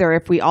farther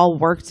if we all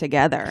work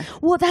together.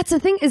 Well, that's the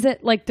thing, is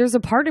that like there's a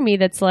part of me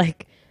that's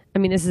like, I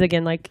mean, this is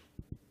again like,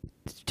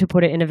 to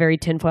put it in a very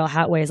tinfoil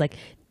hat way, is like,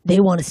 they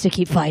want us to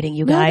keep fighting,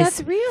 you guys. No,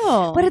 that's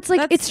real. But it's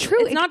like, it's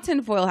true. It's not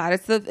tinfoil hat.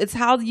 It's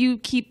how you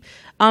keep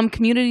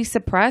communities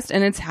suppressed,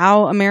 and it's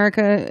how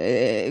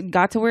America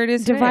got to where it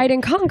is. Divide today.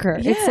 and conquer.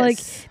 Yes. It's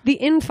like the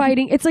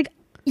infighting. It's like,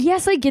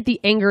 yes, I get the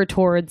anger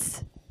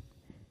towards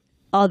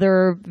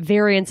other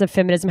variants of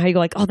feminism. How you go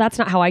like, oh, that's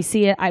not how I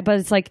see it. But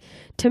it's like,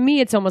 to me,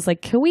 it's almost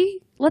like,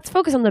 let's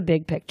focus on the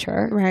big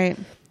picture, right?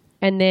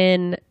 And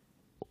then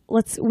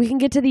we can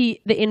get to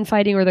the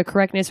infighting or the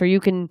correctness, or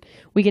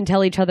we can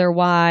tell each other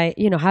why,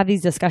 have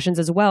these discussions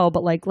as well.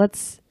 But like,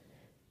 let's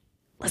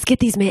get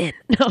these men.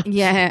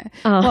 Yeah.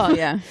 Well,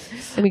 yeah.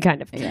 I mean,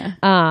 kind of. Yeah.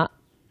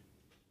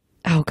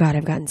 Oh God,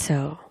 I've gotten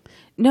so.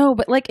 No,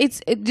 but like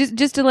it's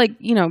just to like,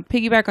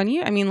 piggyback on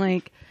you. I mean,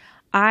 like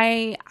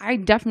I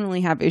definitely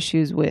have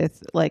issues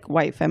with like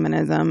white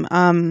feminism.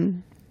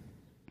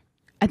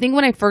 I think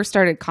when I first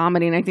started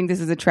comedy, and I think this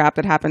is a trap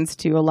that happens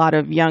to a lot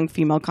of young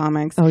female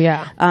comics. Oh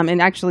yeah.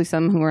 And actually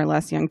some who are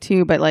less young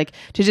too, but like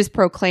to just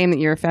proclaim that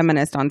you're a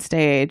feminist on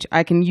stage,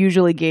 I can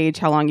usually gauge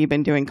how long you've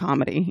been doing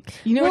comedy.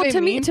 You know what I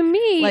mean? To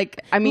me, like,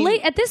 I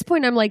mean, at this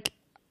point, I'm like,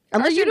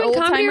 unless you're doing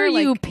comedy, or are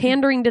you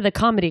pandering to the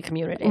comedy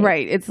community?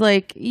 Right. It's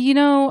like,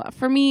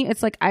 for me,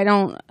 it's like, I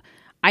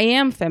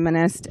am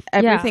feminist.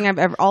 Everything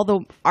all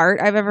the art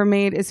I've ever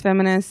made is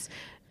feminist.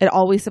 It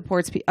always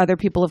supports other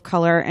people of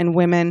color and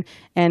women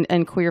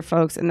and queer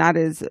folks, and that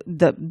is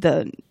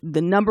the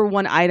number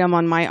one item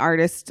on my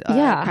artist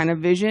kind of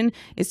vision,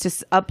 is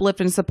to uplift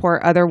and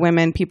support other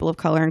women, people of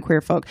color, and queer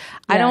folk. Yes.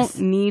 I don't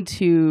need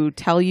to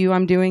tell you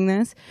I'm doing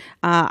this.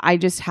 I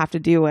just have to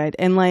do it.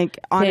 And like,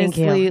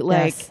 honestly,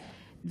 like. Yes.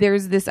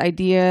 There's this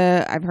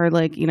idea I've heard,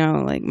 like,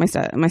 like my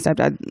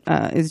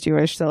stepdad is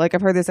Jewish, so like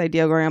I've heard this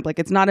idea growing up, like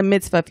it's not a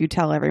mitzvah if you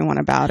tell everyone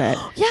about it.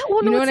 Yeah,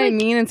 well, you know what I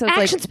mean? And so it's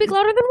actions speak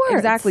louder than words.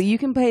 Exactly. You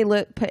can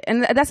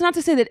and that's not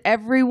to say that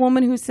every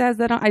woman who says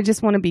that. I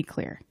just want to be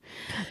clear.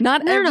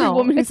 Not every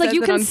woman who it's says like you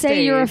that can on say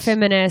stage. You're a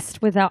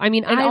feminist without. I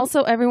mean, and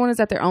also everyone is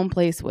at their own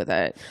place with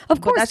it. Of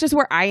course, but that's just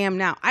where I am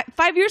now.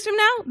 5 years from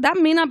now, that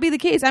may not be the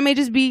case. I may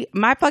just be,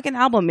 my fucking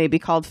album may be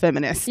called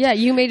Feminist. Yeah,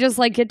 you may just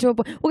like get to a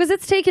point. Well, because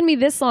it's taken me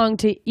this long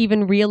to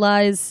even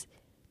realize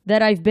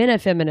that I've been a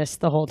feminist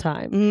the whole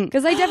time.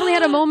 Because I definitely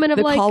had a moment of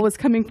the like, call was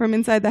coming from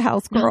inside the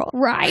house, girl.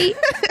 Right?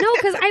 No,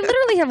 because I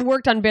literally have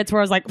worked on bits where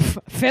I was like,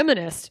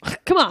 feminist.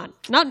 Come on,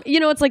 not.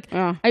 It's like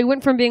I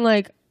went from being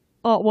like,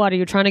 oh, what are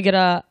you trying to get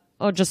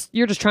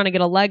you're just trying to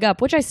get a leg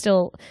up, which I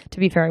still, to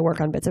be fair, I work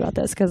on bits about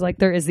this, because like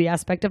there is the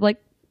aspect of like,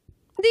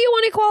 do you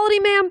want equality,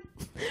 ma'am?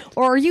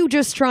 Or are you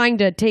just trying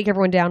to take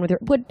everyone down with your...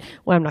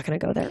 Well, I'm not going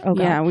to go there. Oh,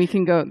 God. Yeah, we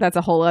can go... That's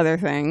a whole other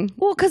thing.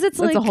 Well, because it's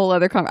that's like... a whole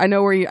other... I think I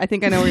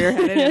know where you're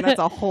headed, and that's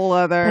a whole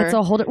other... That's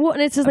a whole... Well,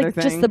 and it's just like,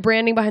 just the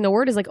branding behind the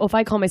word is like, oh, if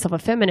I call myself a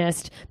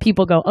feminist,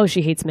 people go, oh,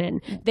 she hates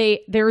men.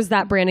 There's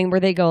that branding where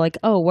they go like,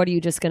 oh, what are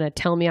you just going to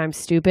tell me I'm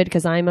stupid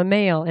because I'm a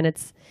male? And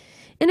it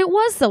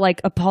was the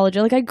like apology.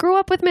 Like, I grew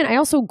up with men. I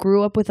also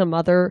grew up with a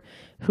mother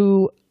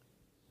who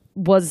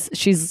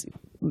she's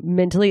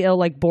mentally ill,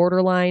 like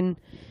borderline.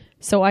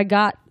 So I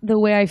got the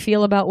way I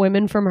feel about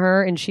women from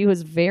her, and she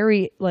was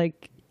very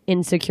like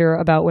insecure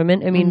about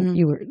women. I mean,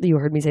 you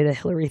heard me say the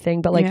Hillary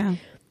thing, but like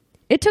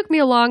it took me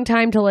a long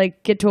time to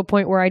like get to a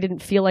point where I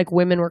didn't feel like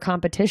women were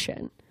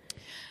competition.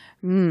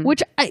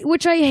 Which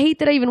I hate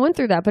that I even went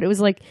through that, but it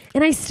was like,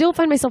 and I still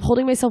find myself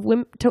holding myself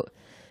to.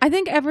 I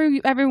think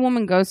every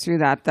woman goes through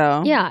that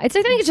though. Yeah, I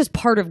think it's just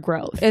part of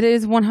growth. It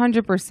is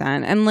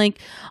 100%, and like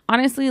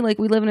honestly, like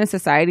we live in a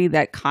society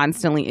that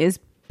constantly is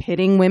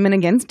pitting women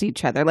against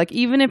each other. Like,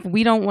 even if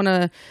we don't want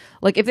to,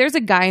 like, if there's a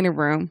guy in a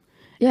room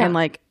and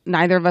like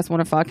neither of us want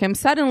to fuck him,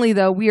 suddenly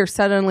though we are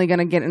suddenly going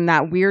to get in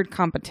that weird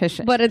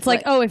competition. But it's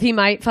like, oh, if he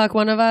might fuck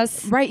one of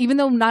us, right? Even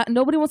though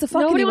nobody wants to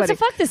fuck nobody anybody. wants to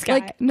fuck this guy.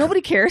 Like,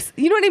 nobody cares.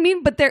 You know what I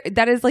mean? But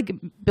that is like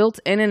built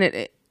in,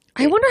 and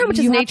I wonder how much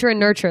is you have- nature and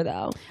nurture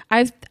though.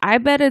 I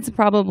bet it's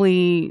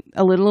probably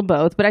a little of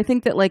both, but I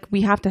think that like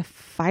we have to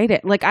fight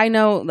it. Like, I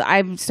know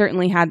I've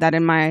certainly had that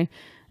in my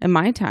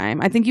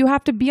time. I think you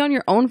have to be on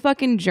your own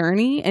fucking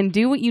journey and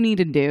do what you need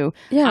to do.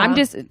 Yeah. I'm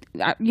just,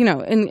 you know,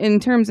 in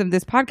terms of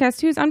this podcast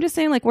too, I'm just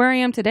saying like where I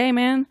am today,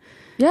 man.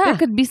 Yeah. There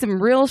could be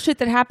some real shit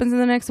that happens in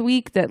the next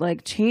week that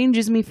like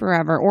changes me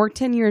forever, or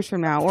 10 years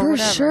from now, or For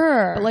whatever.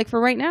 sure. But like for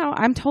right now,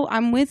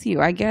 I'm with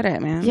you. I get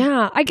it, man.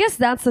 Yeah, I guess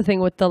that's the thing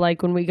with the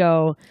like when we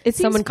go, It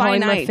seems someone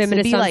calling them a finite to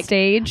feminist be on like,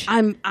 stage.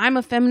 I'm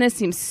a feminist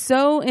seems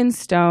so in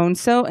stone.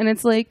 So, and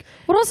it's like,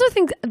 But also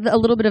think a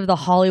little bit of the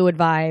Hollywood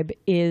vibe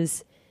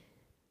is,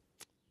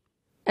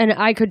 and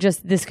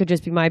this could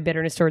just be my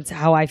bitterness towards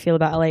how I feel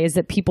about LA, is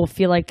that people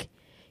feel like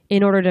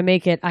in order to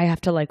make it, I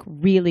have to like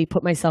really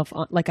put myself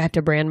on, like I have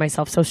to brand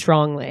myself so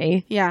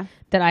strongly yeah,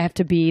 that I have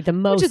to be the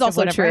most. Which is of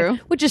also whatever. true.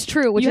 Which is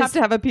true. Which you is, have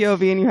to have a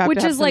POV and you have which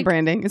to have is some like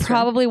branding. It's true.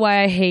 probably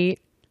why I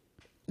hate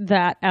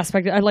that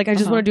aspect. I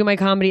just want to do my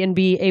comedy and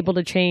be able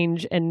to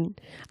change. And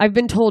I've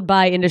been told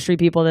by industry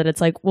people that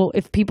it's like, well,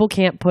 if people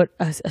can't put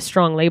a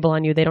strong label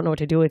on you, they don't know what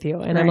to do with you.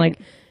 And I'm Right.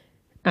 like,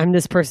 I'm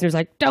this person who's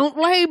like, don't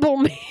label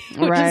me.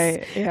 Which is-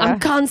 Right, yeah. I'm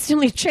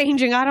constantly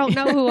changing. I don't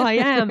know who I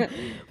am.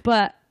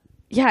 But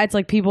yeah, it's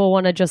like people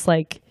want to just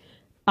like,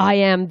 I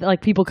am,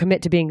 like people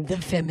commit to being the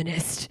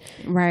feminist.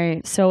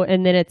 Right. So,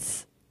 and then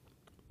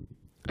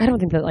I don't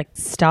think that like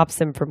stops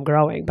them from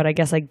growing, but I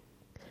guess I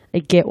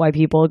get why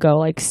people go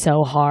like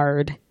so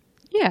hard.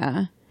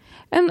 Yeah.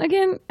 And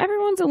again,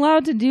 everyone's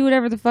allowed to do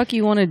whatever the fuck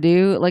you want to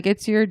do. Like,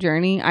 it's your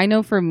journey. I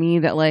know for me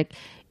that like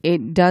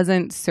it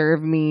doesn't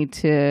serve me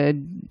to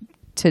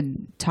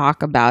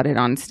talk about it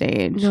on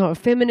stage. No,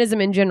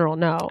 feminism in general,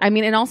 no. I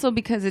mean, and also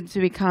because it's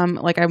become,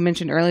 like I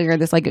mentioned earlier,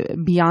 this like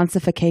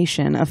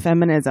Beyonce-fication of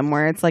feminism,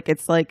 where it's like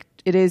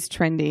it is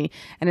trendy,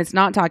 and it's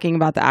not talking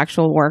about the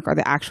actual work or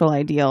the actual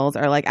ideals,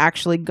 or like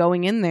actually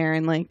going in there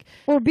and like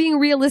Or being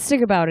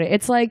realistic about it.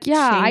 It's like,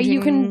 yeah,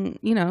 you can, changing,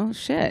 you know,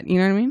 shit. You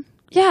know what I mean?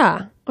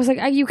 yeah. I was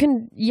like, you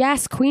can,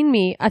 yes, queen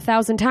me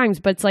 1,000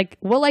 times, but it's like,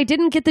 well, I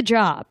didn't get the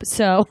job.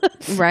 So,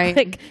 Right.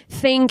 like,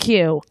 thank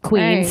you,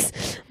 queens.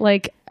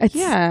 Like, it's,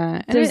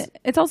 Yeah. And there's-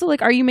 it's also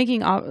like, are you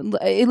making,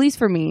 at least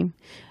for me,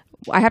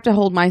 I have to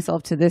hold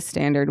myself to this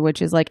standard,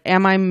 which is like,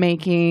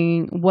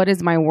 what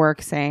is my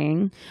work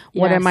saying?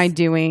 What am Yes. I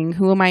doing?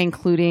 Who am I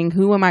including?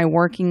 Who am I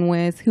working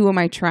with? Who am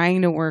I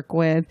trying to work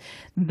with?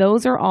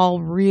 Those are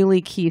all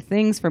really key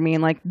things for me.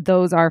 And like,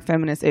 those are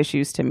feminist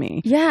issues to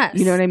me. Yes.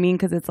 You know what I mean?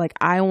 Because it's like,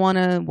 I want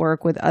to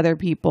work with other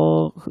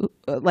people who,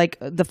 like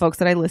the folks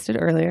that I listed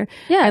earlier.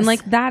 Yes. And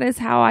like, that is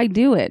how I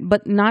do it.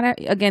 But not,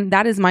 again,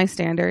 that is my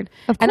standard.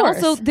 Of And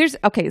course. also,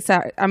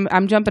 sorry,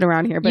 I'm jumping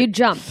around here, but you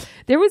jump.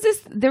 there was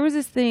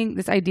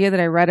this idea that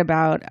I read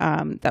about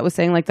that was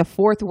saying like the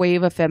fourth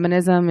wave of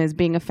feminism is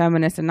being a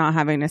feminist and not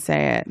having to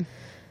say it.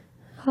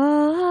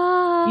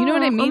 You know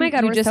what I mean? Oh my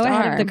God, You we're just so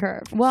ahead are. of the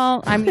curve.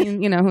 Well, I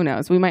mean, you know, who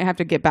knows? We might have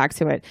to get back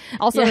to it.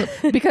 Also,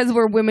 because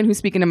we're women who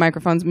speak into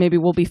microphones, maybe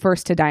we'll be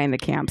first to die in the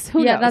camps.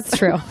 Who Yeah, knows? that's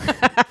true.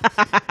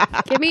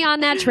 Get me on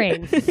that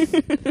train.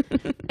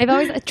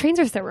 Trains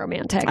are so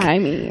romantic. I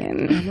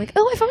mean, I'm like,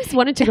 oh, I've always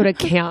wanted to go to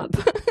camp.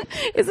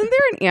 isn't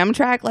there an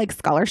Amtrak like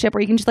scholarship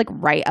where you can just like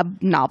write a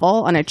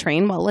novel on a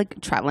train while like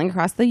traveling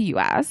across the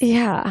U.S.?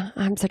 Yeah,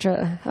 I'm such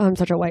a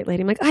white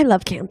lady. I'm like, I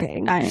love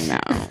camping. I know.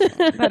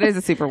 That is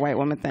a super white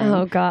woman thing.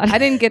 Oh, God. I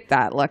didn't get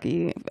that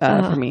lucky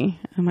for me.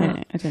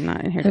 I did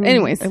not inherit it.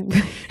 Anyways.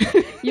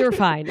 You're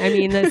fine. I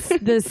mean,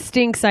 the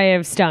stinks I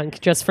have stunk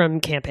just from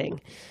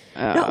camping.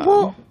 No,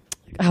 well,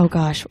 oh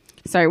gosh,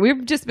 Sorry,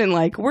 we've just been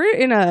like,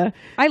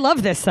 I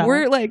love this though.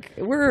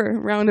 we're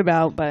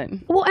roundabout, but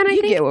Well, and I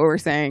you think- get what we're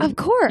saying. Of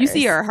course. You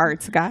see our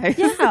hearts, guys.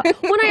 Yeah.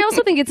 When I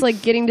also think it's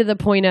like getting to the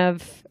point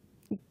of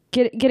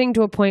getting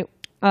to a point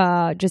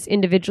just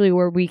individually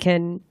where we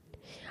can.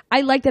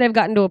 I like that I've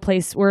gotten to a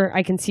place where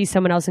I can see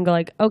someone else and go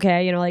like,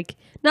 okay, you know, like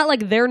not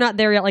like they're not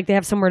there yet, like they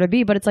have somewhere to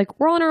be, but it's like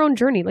we're all on our own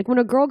journey. Like when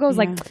a girl goes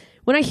like,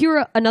 when I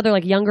hear another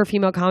like younger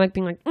female comic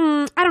being like,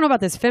 I don't know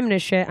about this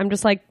feminist shit, I'm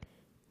just like,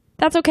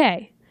 that's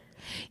okay.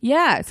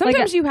 Yeah.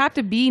 Sometimes you have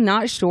to be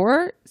not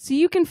sure so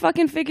you can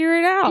fucking figure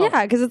it out.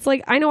 Yeah, because it's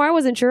like I know I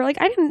wasn't sure. Like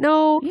I didn't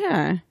know.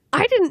 Yeah.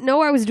 I didn't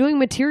know I was doing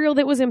material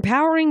that was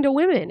empowering to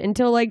women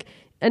until like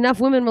enough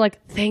women were like,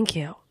 thank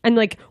you. And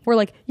like, we're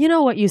like, you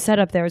know what you said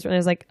up there? And I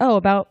was like,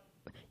 oh,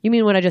 you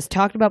mean when I just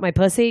talked about my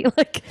pussy?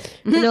 Like,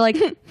 and they're like,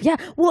 yeah,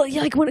 well,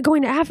 yeah, like when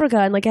going to Africa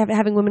and like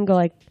having women go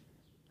like,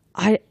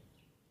 I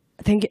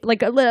think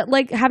like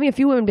having a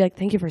few women be like,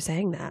 thank you for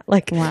saying that.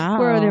 Like, Wow.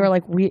 where they were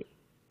like,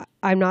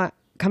 I'm not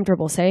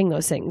comfortable saying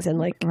those things. And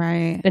like,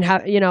 Right. and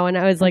how, you know, and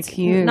I was like,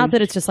 huge. not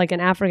that it's just like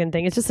an African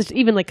thing. It's just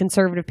even like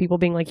conservative people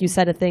being like, you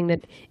said a thing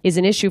that is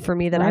an issue for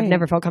me that I've Right.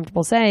 never felt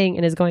comfortable saying,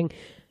 and is going,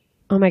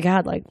 oh my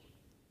God, like,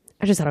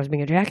 I just thought I was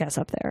being a jackass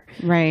up there.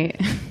 Right.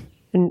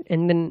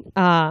 And then,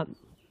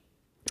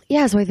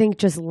 yeah, so I think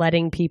just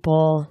letting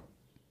people...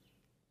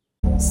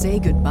 Say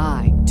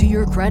goodbye to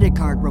your credit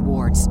card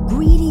rewards.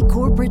 Greedy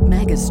corporate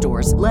mega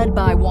stores, led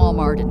by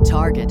Walmart and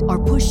Target,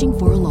 are pushing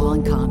for a law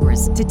in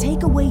Congress to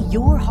take away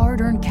your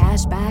hard-earned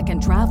cash back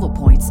and travel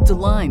points to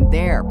line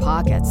their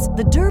pockets.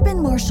 The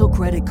Durbin-Marshall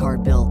credit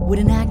card bill would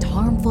enact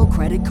harmful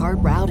credit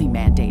card routing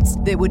mandates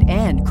that would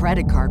end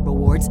credit card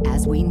rewards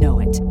as we know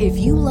it. If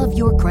you love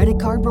your credit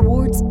card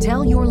rewards,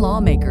 tell your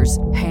lawmakers,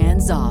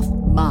 hands off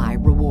my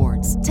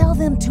rewards. Tell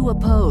them to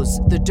oppose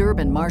the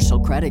Durbin-Marshall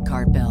credit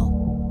card bill.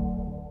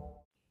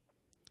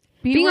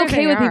 Being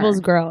okay with people's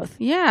growth.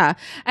 Yeah.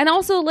 And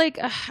also, like,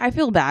 I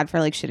feel bad for,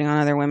 like, shitting on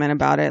other women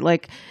about it.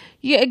 Like,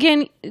 yeah,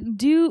 again,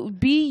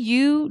 be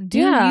you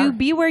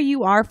be where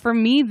you are. For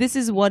me, this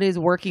is what is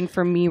working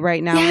for me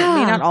right now. Yeah. It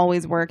may not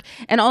always work.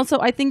 And also,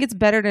 I think it's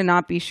better to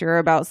not be sure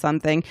about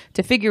something,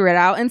 to figure it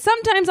out. And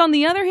sometimes, on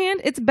the other hand,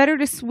 it's better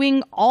to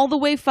swing all the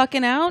way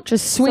fucking out.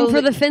 Just swing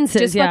for the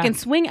fences. Just fucking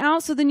swing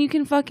out, so then you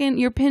can fucking,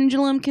 your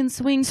pendulum can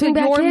swing to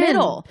back your in.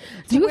 middle,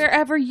 to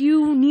wherever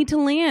you need to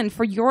land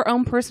for your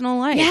own personal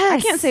life. Yes. I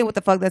can't say what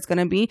the fuck that's going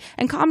to be.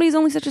 And comedy is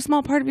only such a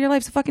small part of your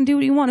life, so fucking do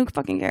what you want. Who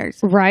fucking cares?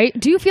 Right?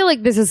 Do you feel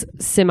like this is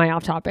semi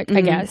off topic,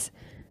 I guess?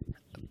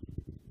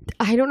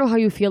 I don't know how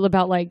you feel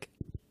about, like,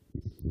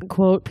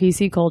 quote,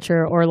 PC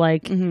culture, or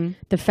like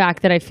the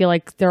fact that I feel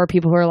like there are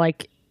people who are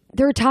like,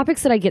 there are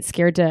topics that I get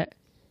scared to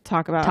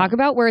Talk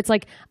about where it's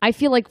like, I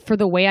feel like for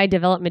the way I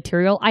develop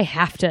material, I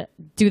have to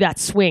do that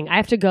swing. I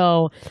have to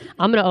go,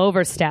 I'm going to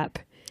overstep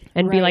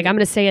and be like, I'm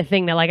going to say a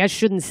thing that, like, I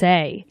shouldn't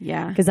say.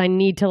 Yeah. Because I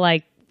need to,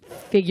 like,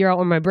 figure out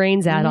where my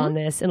brain's at on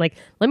this. And, like,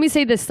 let me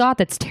say this thought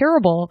that's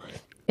terrible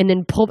and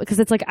then pull, because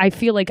it's like, I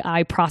feel like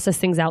I process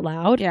things out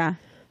loud. Yeah.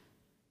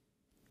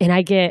 And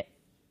I get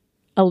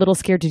a little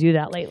scared to do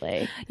that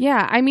lately.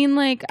 Yeah. I mean,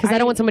 like, Because I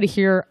don't want somebody to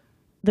hear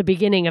the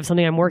beginning of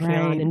something I'm working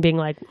on and being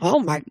like, oh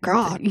my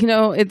God. You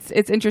know, it's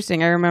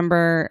interesting. I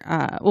remember,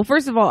 well,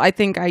 first of all, I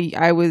think I'm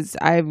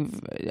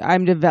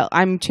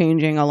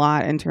changing a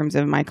lot in terms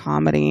of my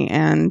comedy,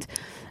 and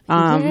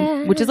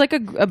which is like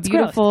a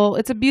beautiful,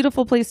 it's a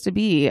beautiful place to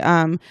be.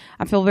 I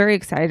feel very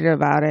excited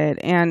about it.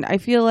 And I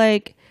feel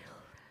like,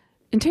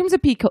 in terms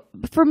of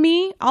for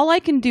me, all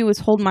I can do is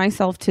hold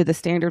myself to the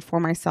standard for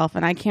myself,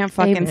 and I can't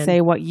fucking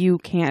say what you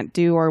can't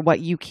do or what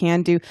you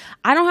can do.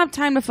 I don't have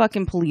time to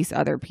fucking police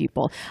other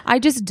people. I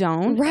just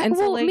don't. Right. And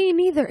so, Well, like, me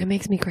neither. It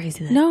makes me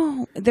crazy.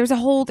 no, there's a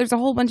whole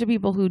bunch of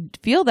people who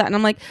feel that, and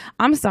I'm like,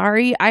 I'm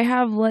sorry. I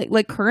have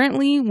like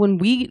currently, when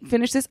we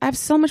finish this, I have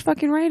so much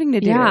fucking writing to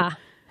do. Yeah.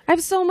 I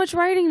have so much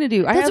writing to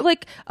do. I have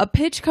like a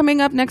pitch coming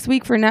up next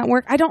week for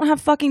network. I don't have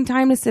fucking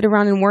time to sit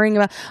around and worrying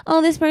about,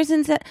 oh, this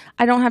person said,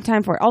 I don't have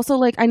time for it. Also,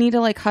 like, I need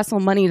to like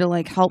hustle money to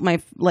like help my,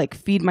 like,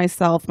 feed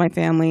myself, my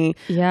family.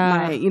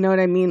 Yeah. You know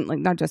what I mean? Like,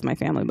 not just my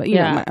family, but you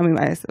know,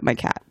 my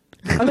cat.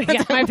 Oh my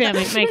God, my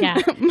family, my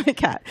cat. My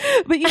cat.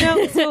 But you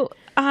know, so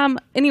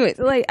anyways,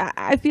 like,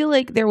 I feel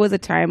like there was a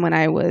time when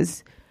I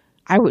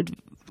would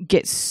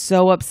get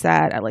so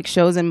upset at like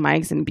shows and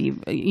mics and be,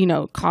 you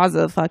know, cause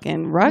a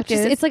fucking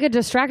ruckus. It's like a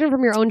distraction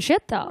from your own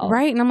shit, though.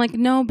 Right. And I'm like,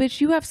 no, bitch,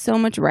 you have so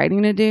much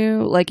writing to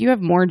do. Like, you have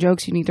more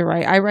jokes you need to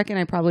write. I reckon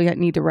I probably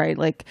need to write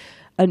like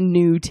a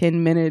new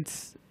 10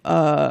 minutes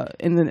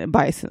in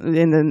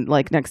the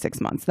like next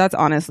 6 months. That's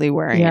honestly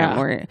where I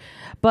am.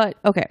 But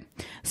okay,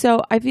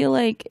 so I feel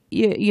like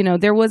you know,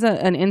 there was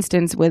an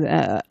instance with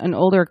an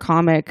older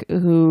comic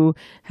who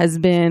has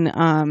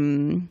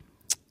been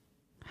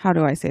how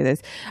do I say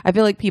this? I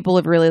feel like people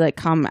have really like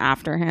come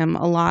after him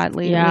a lot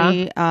lately.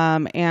 Yeah.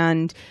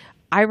 And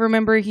I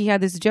remember he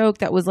had this joke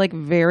that was like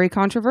very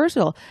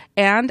controversial.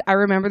 And I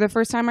remember the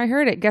first time I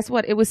heard it. Guess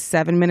what? It was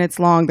 7 minutes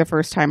long the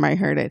first time I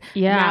heard it.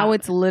 Yeah. Now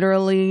it's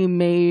literally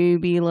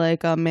maybe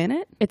like a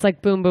minute. It's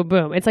like boom, boom,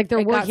 boom. It's like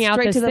they're working out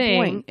this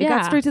thing. It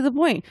got straight to the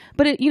point.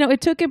 But it, you know,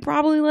 it took it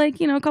probably like,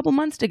 you know, a couple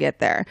months to get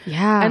there.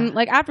 Yeah. And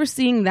like after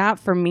seeing that,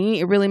 for me,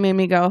 it really made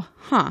me go,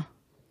 huh.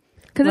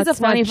 Because it's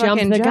a funny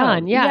fucking the joke.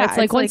 gun. Yeah, it's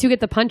like once you get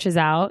the punches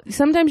out.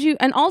 Sometimes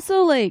and also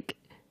like,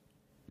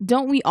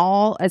 don't we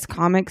all as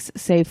comics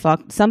say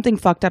something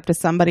fucked up to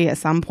somebody at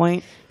some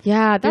point?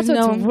 Yeah, that's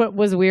what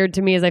was weird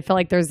to me, is I felt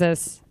like there's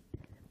this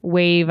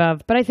wave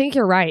of, but I think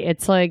you're right.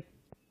 It's like,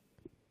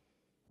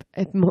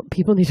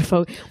 people need to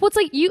focus. Well, it's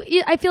like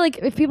I feel like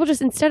if people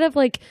just, instead of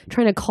like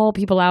trying to call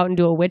people out and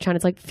do a witch hunt,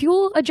 it's like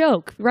fuel a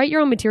joke, write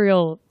your own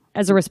material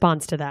as a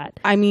response to that.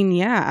 I mean,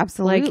 yeah,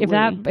 absolutely.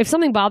 Like if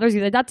something bothers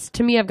you, that's,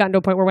 to me, I've gotten to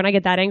a point where when I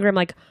get that angry, I'm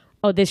like,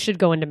 oh, this should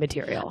go into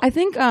material. I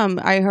think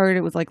I heard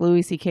it was like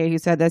Louis C.K. who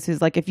said this,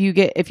 is like, if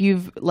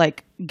you've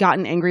like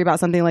gotten angry about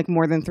something like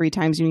more than 3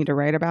 times, you need to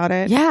write about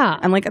it. Yeah.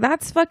 And like,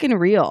 that's fucking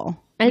real.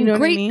 And You know what I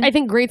great, mean? I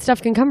think great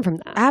stuff can come from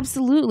that.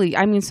 Absolutely.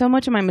 I mean, so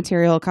much of my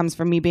material comes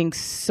from me being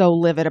so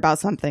livid about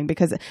something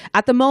because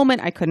at the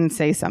moment I couldn't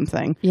say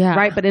something. Yeah.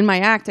 Right. But in my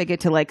act, I get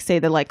to like say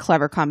the like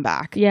clever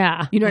comeback.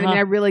 Yeah. You know what I mean?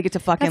 I really get to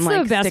fucking That's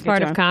like the best stick it part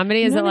to of him.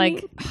 comedy is You know that what I like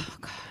mean? Oh,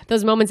 God.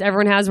 those moments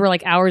everyone has where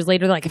like hours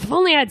later they're like, if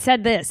only I'd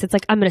said this. It's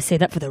like, I'm going to say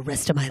that for the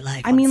rest of my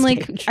life. I mean,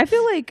 like, I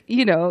feel like,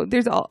 you know,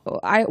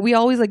 we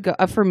always like go,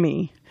 for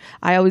me,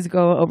 I always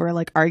go over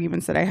like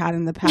arguments that I had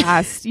in the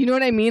past. You know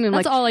what I mean? And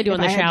That's like, all I do if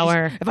in the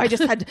shower. if I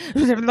just had,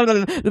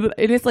 and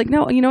it's like,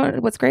 no, you know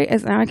what's great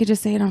is now I could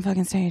just say it on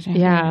fucking stage.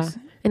 yeah.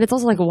 And it's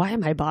also like, why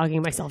am I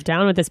bogging myself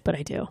down with this? But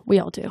I do. We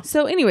all do.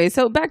 So anyway,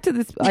 so back to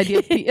this idea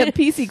of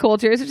PC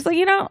culture. It's just like,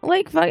 you know,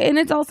 like, fuck, and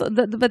it's also,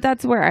 but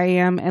that's where I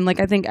am. And like,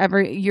 I think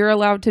you're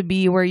allowed to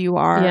be where you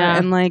are. Yeah.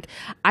 And like,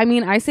 I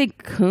mean, I say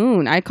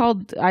coon. I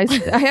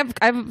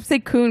say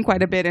coon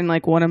quite a bit in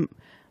like one of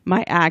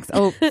my acts.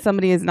 Oh,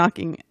 somebody is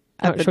knocking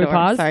at the should we door.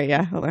 pause? Sorry.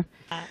 Yeah. Hold on.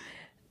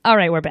 All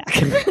right, we're back.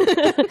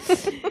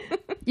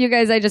 You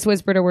guys, I just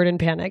whispered a word and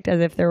panicked as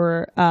if there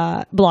were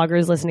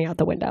bloggers listening out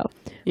the window.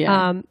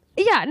 Yeah.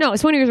 Yeah, no,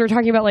 it's funny because we're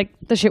talking about like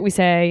the shit we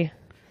say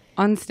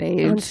On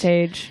stage. on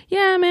stage.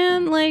 Yeah,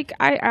 man. Like,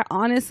 I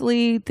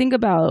honestly think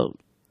about,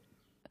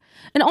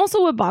 and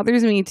also what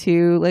bothers me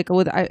too, like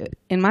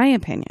in my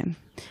opinion,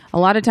 a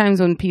lot of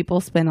times when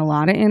people spend a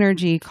lot of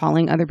energy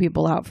calling other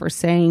people out for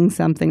saying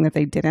something that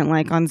they didn't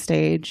like on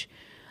stage,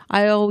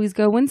 I always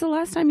go, when's the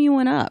last time you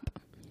went up?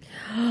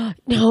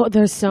 No,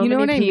 there's so You know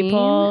many what I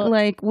people. mean?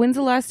 Like, when's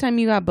the last time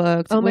you got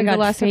booked? Oh my When's God, the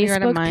last time you were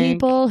at a Facebook mic?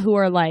 people who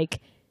are like,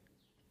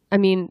 I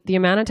mean, the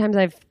amount of times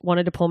I've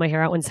wanted to pull my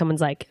hair out when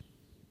someone's like,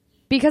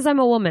 because I'm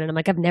a woman, and I'm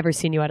like, I've never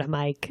seen you at a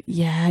mic.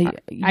 Yeah.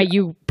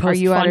 You post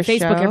you on at a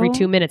Facebook every show?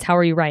 2 minutes. How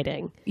are you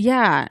writing?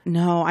 Yeah,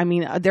 no, I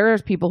mean, there are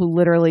people who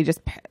literally just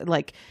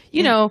like,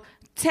 you know,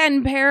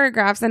 10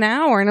 paragraphs an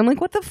hour. And I'm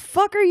like, what the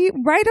fuck are you?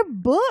 Write a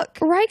book.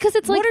 Right? Because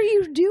it's like, What are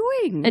you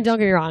doing? and don't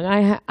get me wrong,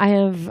 I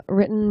have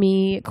written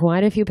me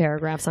quite a few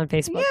paragraphs on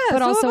Facebook. Yeah, but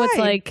so also have it's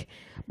I. like,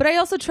 But I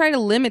also try to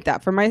limit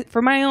that for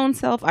my own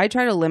self. I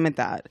try to limit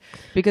that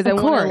because I of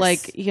want course, to,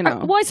 like, you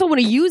know. well, I still want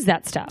to use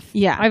that stuff.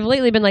 Yeah. I've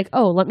lately been like,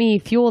 oh, let me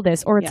fuel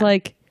this, or it's Yeah.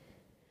 like,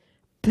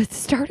 but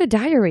start a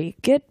diary,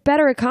 get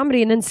better at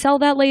comedy, and then sell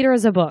that later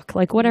as a book,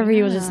 like whatever.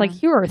 You was just like,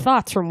 here are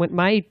thoughts from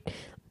my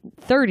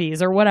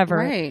 30s or whatever.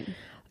 Right.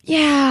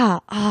 Yeah.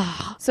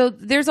 So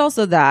there's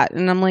also that,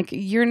 and I'm like,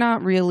 you're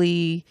not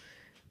really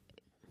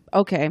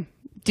okay.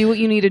 Do what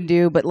you need to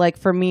do, but like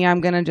for me, I'm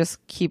gonna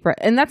just keep.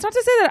 And that's not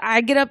to say that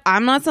I get up.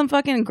 I'm not some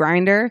fucking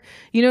grinder.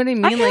 You know what I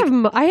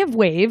mean? I have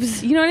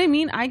waves. You know what I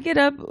mean? I get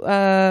up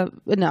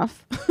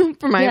enough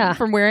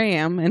from where I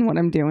am and what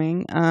I'm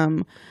doing.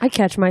 I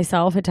catch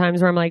myself at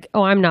times where I'm like,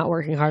 oh, I'm not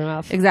working hard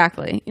enough.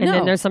 Exactly. And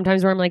then there's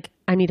sometimes where I'm like,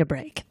 I need a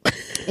break.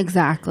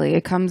 Exactly.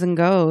 It comes and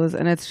goes.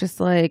 And it's just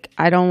like,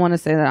 I don't want to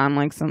say that I'm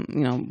like some,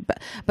 you know,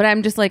 but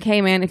I'm just like, hey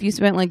man, if you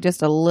spent like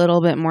just a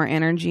little bit more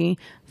energy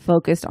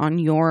focused on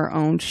your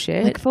own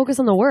shit, Like, focus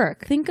on the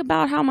work. think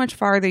about how much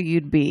farther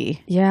you'd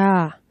be.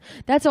 Yeah.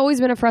 That's always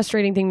been a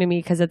frustrating thing to me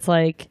because it's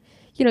like,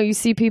 you know, you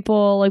see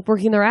people like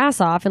working their ass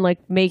off and like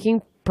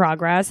making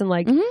progress and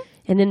like,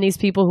 and then these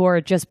people who are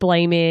just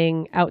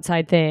blaming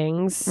outside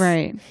things.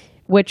 Right.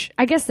 Which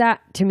I guess that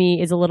to me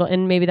is a little,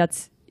 and maybe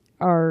that's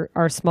our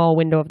small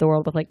window of the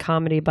world with like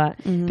comedy, but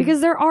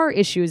because there are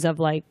issues of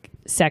like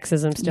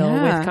sexism still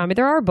Yeah. with comedy.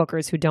 There are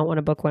bookers who don't want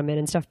to book women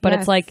and stuff, but Yes.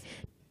 it's like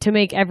to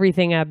make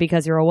everything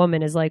because you're a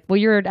woman is like, well,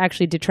 you're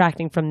actually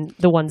detracting from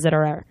the ones that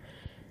are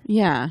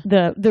Yeah.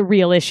 the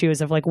real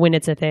issues of like when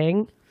it's a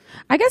thing.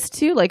 I guess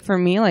too, like for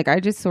me, like I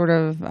just sort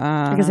of,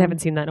 I guess I haven't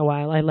seen that in a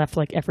while. I left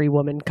like every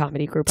woman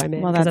comedy group I'm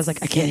in Well, because I was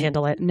that's- like, I can't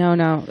handle it. no.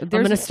 I'm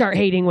going to start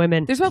hating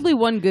women. There's probably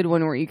one good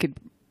one where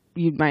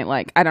you might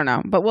like, I don't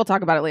know, but we'll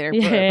talk about it later.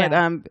 Yeah.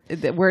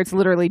 But where it's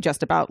literally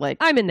just about like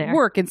I'm in there.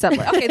 work and stuff.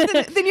 Okay,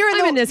 then you're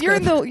in I'm in this you're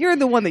group. you're in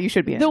the one that you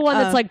should be in. The one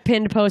that's like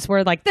pinned post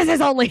where like, this is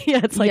only,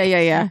 it's like,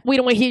 yeah. we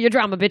don't want to hear your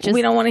drama, bitches.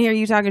 We don't want to hear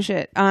you talking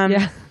shit.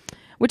 Yeah.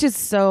 Which is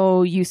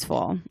so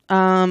useful.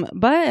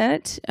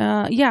 But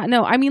yeah,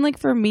 no, I mean, like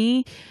for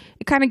me,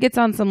 it kind of gets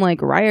on some like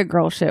Riot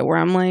Girl shit where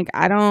I'm like,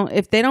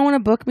 if they don't want to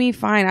book me,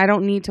 fine. I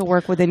don't need to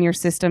work within your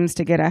systems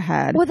to get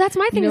ahead. Well, that's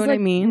my thing. You know is what like,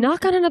 I mean?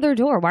 knock on another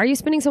door. Why are you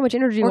spending so much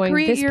energy Or going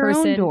create this your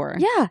person? own door.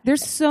 Yeah.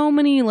 There's so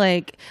many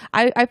like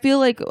I feel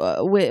like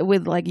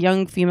with like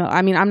young female.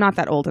 I mean, I'm not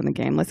that old in the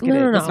game. Let's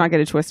No. not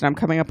get it twisted. I'm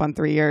coming up on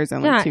 3 years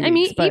and Yeah. like 2 I mean,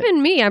 weeks. But,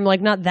 even me, I'm like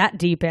not that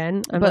deep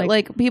in. I'm but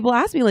like people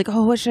ask me like,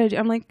 oh, what should I do?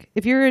 I'm like,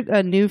 if you're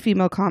a new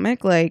female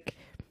comic, like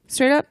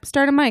straight up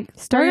start a mic,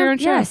 start your own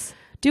show. Yes.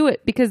 Do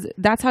it because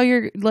that's how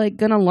you're like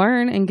gonna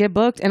learn and get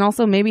booked, and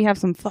also maybe have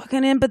some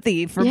fucking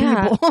empathy for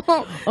Yeah.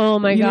 people. oh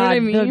my You know God. what I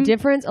mean? The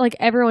difference, like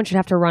everyone should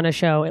have to run a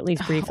show at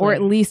least briefly. or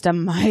at least a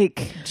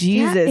mic.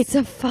 Jesus, Yeah, it's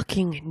a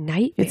fucking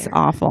nightmare. it's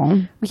awful.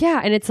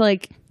 Yeah. And it's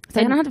like, So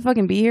I don't have to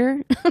fucking be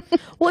here.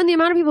 well, and the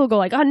amount of people who go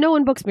like, oh, no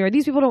one books me, or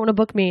these people don't want to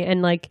book me.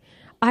 And like,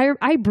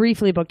 I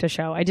briefly booked a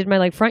show. I did my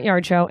like front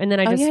yard show, and then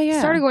I just yeah.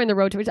 started going the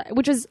road to,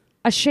 which is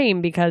a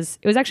shame because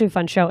it was actually a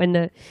fun show. And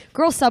the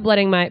girl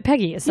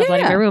Peggy is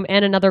subletting my room,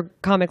 and another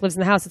comic lives in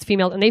the house. It's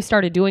female, and they've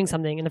started doing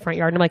something in the front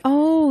yard. And I'm like,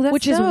 oh, that's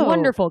which is dope.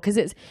 wonderful because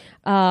it's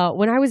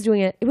when I was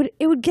doing it,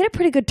 it would get a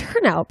pretty good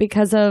turnout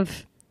because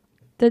of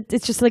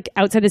it's just like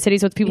outside the city,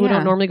 so it's people who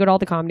don't normally go to all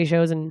the comedy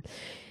shows, and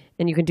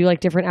you can do like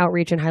different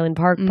outreach in Highland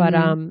Park. But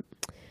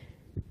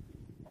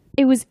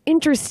it was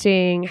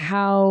interesting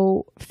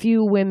how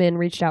few women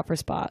reached out for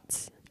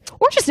spots,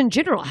 or just in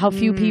general, how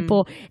few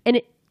people.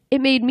 And it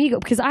made me go,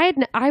 because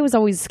I was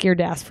always scared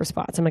to ask for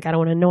spots. I'm like, I don't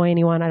want to annoy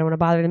anyone. I don't want to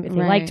bother them. If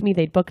they liked me,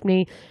 they'd book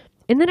me.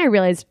 And then I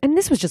realized, and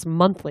this was just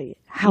monthly,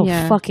 how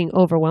fucking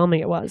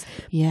overwhelming it was.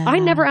 Yeah. I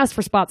never asked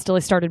for spots till I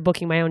started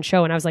booking my own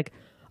show. And I was like,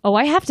 oh,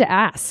 I have to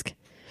ask.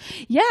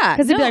 Yeah.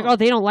 Because they'd be like, oh,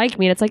 they don't like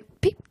me. And it's like,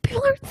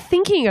 people aren't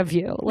thinking of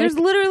you. Like, there's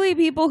literally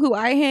people who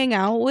I hang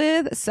out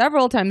with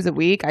several times a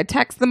week. I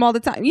text them all the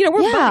time. You know,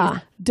 we're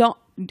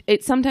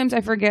buddies. Sometimes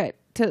I forget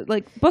to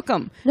like book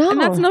them. No. And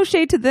that's no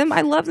shade to them.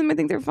 I love them. I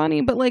think they're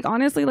funny. But like,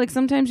 honestly, like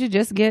sometimes you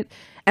just get,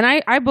 and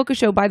I book a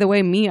show, by the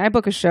way, I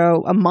book a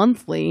show a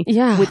monthly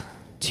with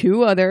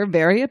 2 other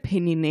very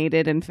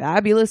opinionated and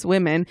fabulous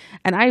women,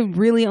 and I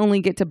really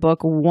only get to book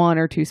 1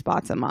 or 2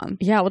 spots a month.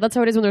 Yeah, well, that's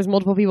how it is when there's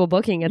multiple people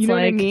booking. It's, you know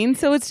what I mean?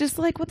 So it's just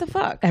like, what the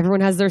fuck?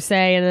 Everyone has their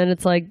say, and then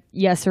it's like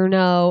yes or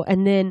no,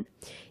 and then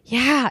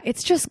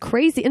it's just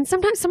crazy. And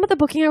sometimes some of the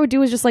booking I would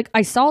do is just like,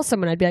 I saw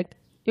someone, I'd be like,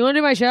 you want to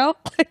do my show?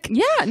 Like,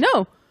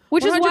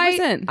 which 100%. Is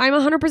why I'm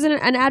 100%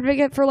 an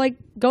advocate for like,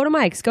 go to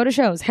mics, go to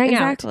shows, hang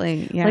out.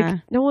 Exactly. Yeah.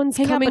 Like no one's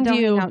coming to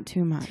you. Hang out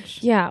too much.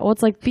 Yeah. Well,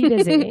 it's like, be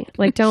busy.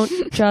 Like, don't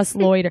just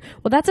loiter.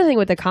 Well, that's the thing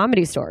with the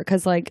Comedy Store,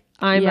 because like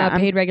I'm a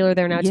paid regular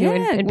there now too,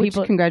 and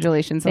people.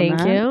 Congratulations on that.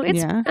 Thank you.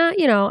 It's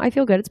you know, I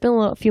feel good. It's been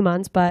a few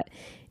months, but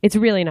it's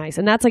really nice,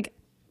 and that's like,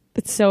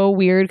 it's so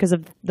weird because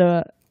of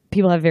the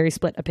people have very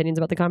split opinions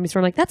about the Comedy Store.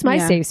 I'm like, that's my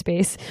safe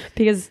space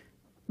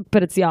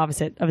but it's the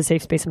opposite of a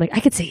safe space. I'm like, I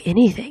could say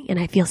anything and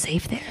I feel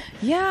safe there.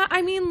 Yeah,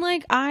 I mean,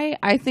 like,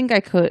 I think I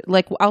could,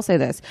 like, I'll say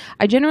this.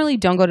 I generally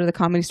don't go to the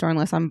Comedy Store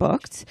unless I'm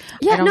booked.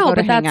 Yeah, I don't go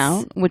to hang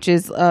out, which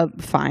is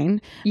fine.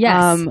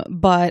 Yes.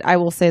 But I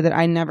will say that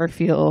I never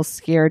feel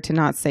scared to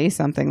not say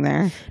something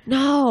there.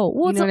 No.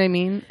 Well, you know what I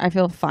mean? I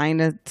feel fine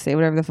to say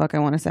whatever the fuck I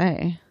want to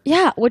say.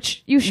 Yeah,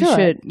 which you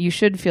should. You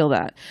should feel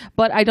that.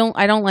 But I don't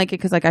like it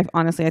because like I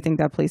think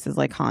that place is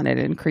like haunted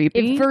and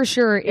creepy. It for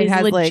sure is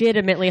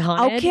legitimately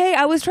haunted. Okay,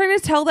 I was trying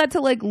to tell that to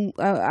like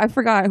I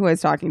forgot who I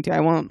was talking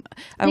to.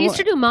 They used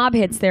to do mob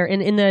hits there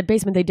in the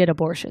basement. They did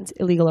abortions,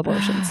 illegal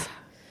abortions.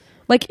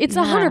 Like, it's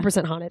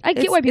 100% haunted. I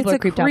get why people are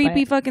creeped out by it. It's a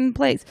creepy fucking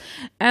place.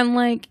 And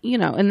like,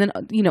 and then,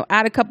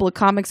 add a couple of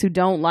comics who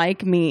don't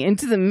like me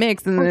into the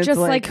mix. And then or just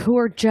like who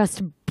are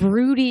just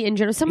broody in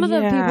general. Some of the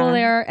people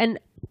there, and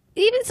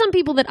even some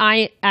people that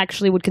I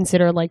actually would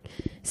consider like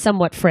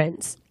somewhat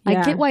friends. Yeah.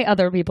 I get why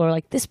other people are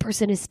like, this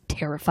person is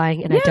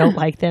terrifying and I don't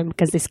like them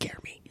because they scare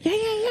me.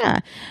 Yeah.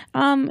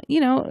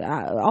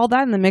 All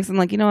that in the mix. I'm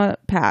like, you know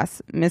what?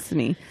 Pass. Miss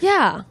me.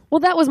 Yeah. Well,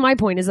 that was my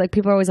point, is like,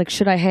 people are always like,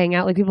 should I hang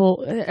out? Like,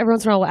 people every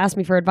once in a while will ask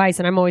me for advice,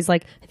 and I'm always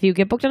like, if you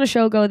get booked on a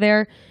show, go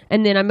there.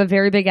 And then I'm a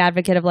very big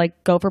advocate of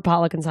like, go for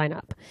potluck and sign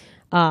up.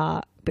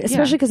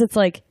 Especially because it's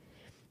like,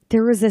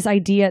 there was this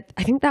idea,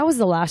 I think that was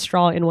the last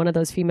straw in one of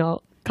those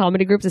female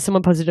comedy groups, is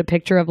someone posted a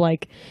picture of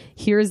like,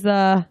 here's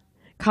the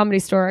Comedy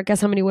Store,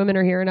 guess how many women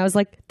are here? And I was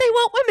like, they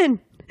want women.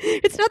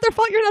 It's not their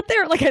fault you're not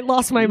there. Like, I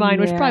lost my mind,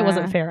 which probably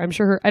wasn't fair. I'm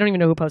sure I don't even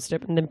know who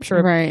posted it, and I'm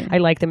sure I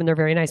like them and they're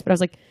very nice. But I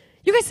was like,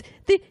 you guys,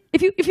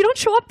 if you don't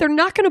show up, they're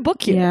not going to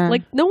book you. Yeah.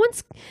 Like,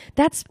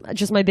 that's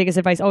just my biggest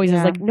advice always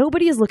is like,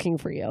 nobody is looking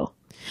for you.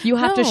 You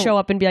have to show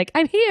up and be like,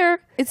 I'm here.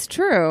 It's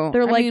true.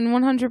 They're like,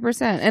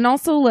 100%. And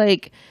also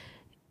like,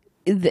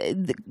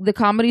 the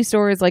Comedy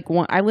Store is like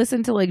one. I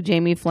listened to like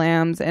Jamie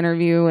Flam's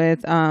interview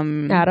with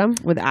Adam.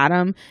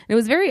 It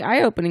was very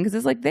eye opening because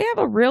it's like they have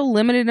a real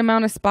limited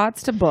amount of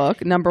spots to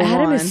book. Number one,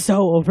 Adam is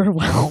so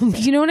overwhelmed.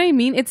 You know what I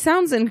mean? It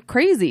sounds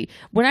crazy.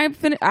 When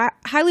I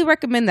highly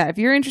recommend that if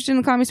you're interested in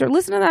the Comedy Store,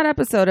 listen to that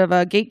episode of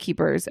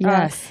Gatekeepers.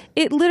 Yes,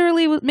 it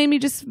literally made me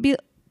just be.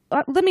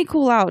 Let me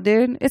cool out,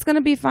 dude. It's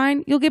gonna be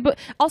fine. You'll get booked.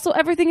 Also,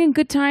 everything in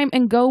good time,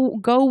 and go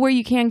where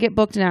you can get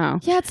booked now.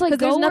 Yeah, it's like,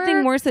 there's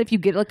nothing worse than if you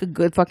get like a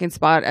good fucking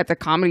spot at the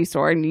Comedy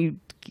Store and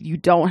you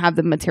don't have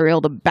the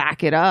material to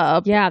back it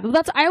up. Yeah,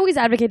 I always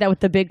advocate that with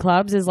the big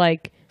clubs, is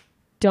like,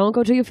 don't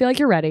go till you feel like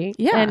you're ready.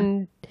 Yeah,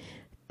 and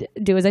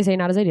do as I say,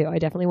 not as I do. I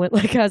definitely went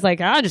like, I was like,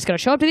 I'm just gonna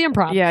show up to the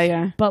Improv.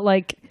 Yeah.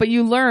 But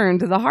you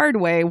learned the hard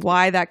way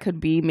why that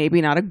could be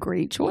maybe not a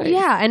great choice.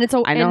 Yeah, and it's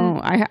I know.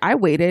 I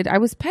waited. I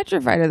was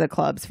petrified of the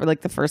clubs for like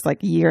the first like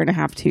year and a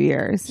half, 2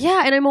 years.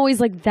 Yeah, and I'm always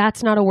like,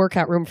 that's not a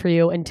workout room for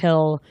you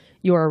until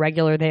you're a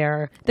regular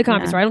there. The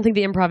Comedy Store, I don't think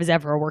the Improv is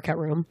ever a workout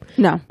room.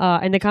 No.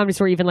 And the Comedy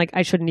Store, even like,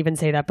 I shouldn't even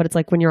say that, but it's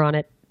like when you're on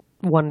it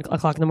 1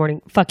 o'clock in the morning,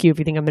 fuck you if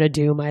you think I'm going to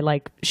do my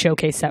like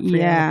showcase set for you.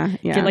 Yeah.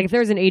 Like, if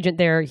there's an agent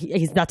there,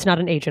 that's not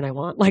an agent I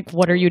want. Like,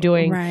 what are you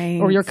doing? Right.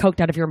 Or you're coked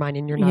out of your mind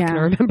and you're not going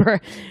to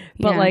remember.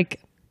 But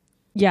like,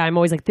 I'm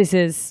always like, this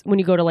is, when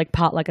you go to like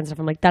potluck and stuff,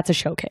 I'm like, that's a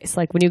showcase.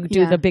 Like when you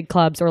do the big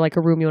clubs or like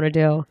a room you want to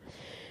do.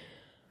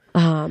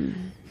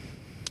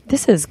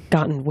 This has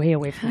gotten way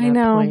away from I that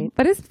know, point.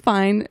 but it's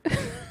fine.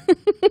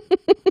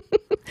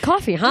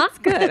 Coffee, huh?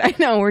 Good. I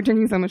know we're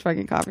drinking so much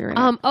fucking coffee right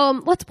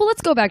now. Let's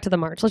go back to the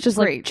march. Let's just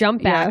like Great.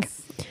 jump back.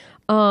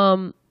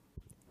 Yes.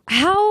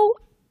 How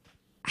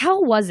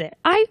was it?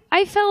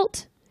 I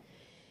felt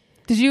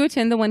Did you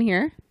attend the one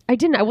here? I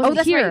didn't. I wasn't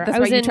that's here. right. That's I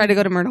was right. You in tried to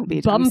go to Myrtle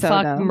Beach. I'm so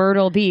bumfuck dumb.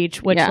 Myrtle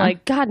Beach, which Yeah.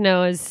 like God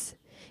knows,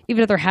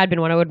 even if there had been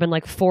one, I would have been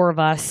like 4 of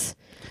us,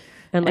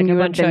 and like And you a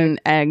would have bunch of been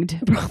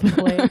egged.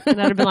 probably,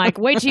 and I'd have been like,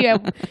 "Wait till you're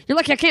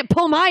lucky I can't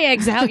pull my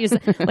eggs out."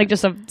 Like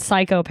just a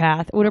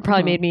psychopath. It would have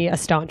probably made me a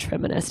staunch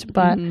feminist,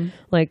 but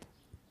like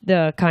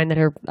the kind that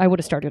I would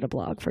have started a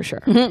blog for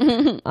sure.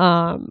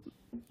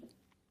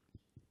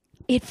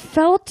 It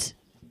felt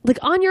like,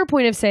 on your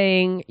point of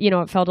saying,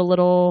 it felt a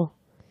little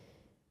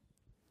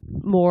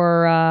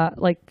more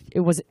like it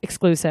was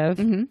exclusive.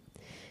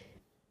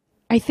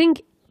 I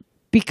think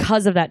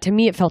because of that, to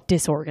me, it felt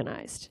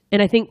disorganized,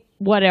 and I think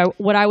what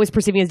I was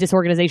perceiving as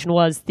disorganization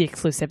was the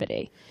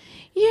exclusivity.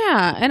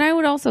 Yeah, and I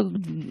would also,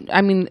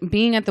 I mean,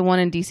 being at the one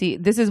in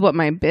DC, this is what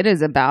my bit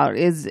is about.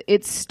 Is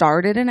it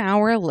started an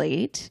hour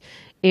late.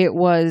 It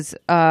was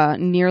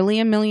nearly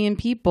 1 million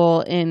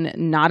people in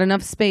not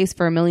enough space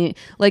for 1 million.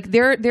 Like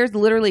there's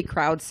literally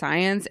crowd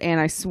science, and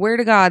I swear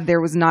to God,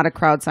 there was not a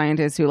crowd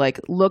scientist who like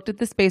looked at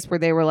the space where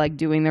they were like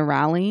doing the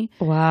rally.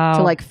 Wow.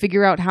 To like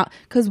figure out how,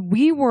 because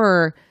we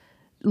were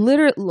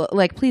literally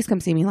like, please come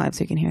see me live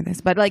so you can hear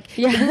this. But like,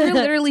 we were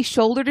literally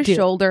shoulder to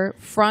shoulder,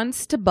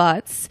 fronts to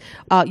butts.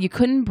 You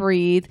couldn't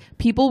breathe.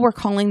 People were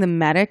calling the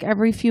medic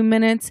every few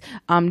minutes.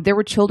 There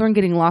were children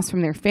getting lost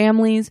from their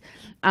families.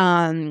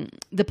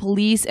 The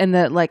police and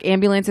the like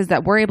ambulances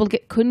that were able to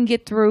couldn't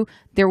get through.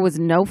 There was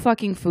no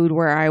fucking food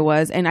where I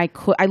was, and I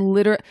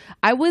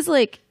was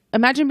like,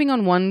 imagine being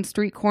on one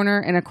street corner,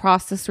 and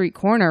across the street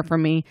corner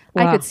from me,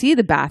 Wow. I could see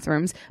the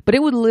bathrooms, but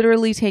it would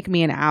literally take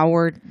me an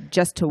hour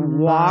just to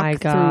walk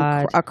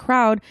through a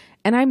crowd,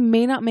 and I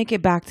may not make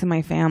it back to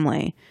my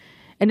family.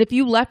 And if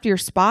you left your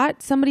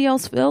spot, somebody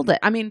else filled it.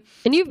 I mean,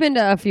 And you've been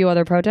to a few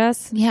other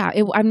protests? yeah,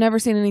 I've never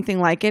seen anything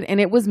like it, and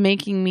it was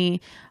making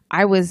me.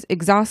 I was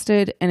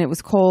exhausted, and it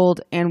was cold,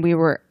 and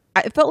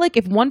I felt like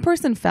if one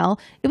person fell,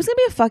 it was gonna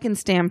be a fucking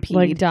stampede,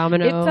 Like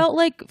domino. It felt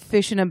like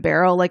fish in a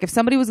barrel. Like if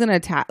somebody was gonna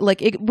attack,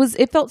 like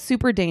it felt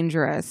super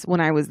dangerous when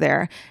I was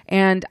there.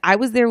 And I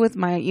was there with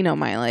my,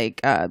 my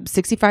like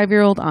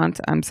 65-year-old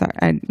aunt. I'm sorry.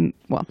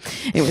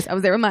 Anyways, I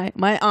was there with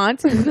my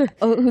aunt,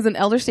 who's an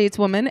elder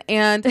stateswoman,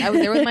 and I was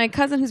there with my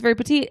cousin, who's very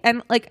petite,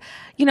 and like,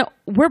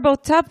 we're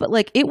both tough, but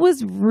like it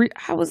was.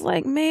 I was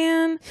like,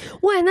 man,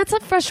 Well, and that's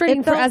not frustrating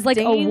it for felt as like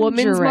a woman's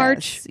dangerous.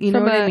 march. You know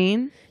from what I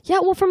mean? Yeah,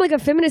 well, from like a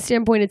feminist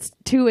standpoint,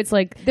 it's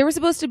like There were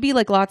supposed to be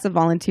like lots of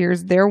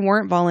volunteers. There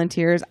weren't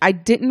volunteers.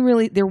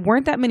 There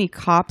weren't that many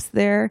cops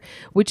there,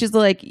 which is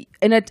like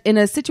in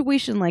a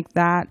situation like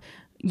that,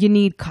 you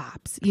need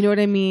cops. You know what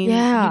I mean?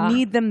 Yeah. You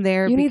need them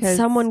there. you need because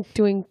someone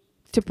doing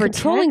to protect,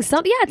 controlling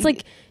something. Yeah, it's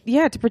like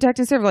yeah, to protect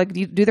and serve, like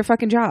do their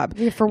fucking job.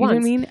 Yeah, for you know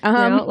once. what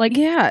I mean? Like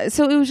yeah.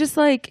 So it was just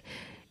like.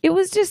 It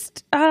was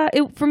just,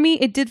 for me,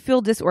 it did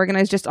feel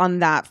disorganized just on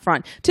that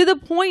front, to the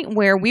point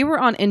where we were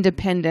on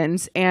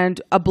Independence,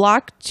 and a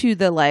block to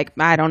the, like,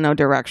 I don't know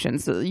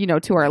directions,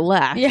 to our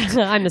left. yeah,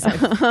 I'm the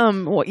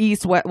same.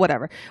 East, west,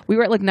 whatever. We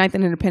were at like 9th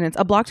and Independence.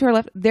 A block to our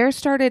left, there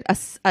started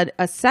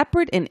a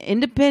separate and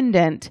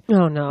independent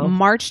Oh no.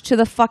 march to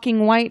the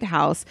fucking White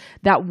House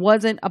that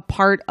wasn't a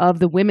part of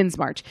the Women's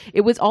March.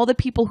 It was all the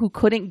people who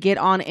couldn't get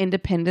on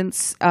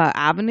Independence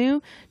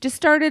Avenue just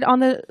started on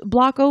the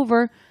block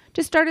over.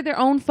 Just started their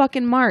own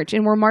fucking march,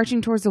 and we're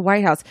marching towards the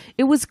White House.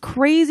 It was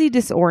crazy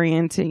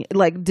disorienting,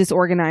 like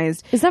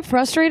disorganized. Is that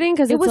frustrating?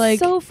 Because It it's was like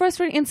so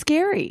frustrating and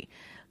scary.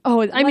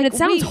 oh, I mean, Like, it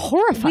sounds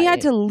horrifying. We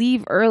had to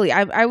leave early.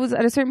 I was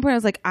at a certain point. I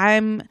was like,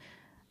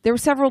 there were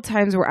several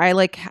times where I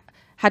like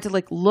had to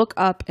like look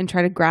up and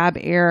try to grab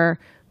air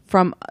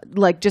from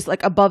like just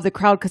like above the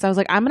crowd, because I was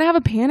like, I'm gonna have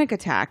a panic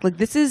attack. Like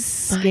this is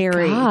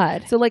scary.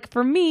 God. So like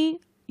for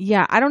me.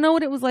 Yeah, I don't know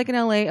what it was like in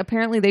LA.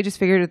 Apparently, they just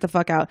figured it the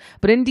fuck out.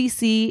 But in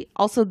DC,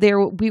 also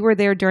we were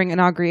there during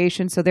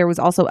inauguration, so there was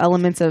also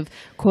elements of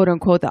quote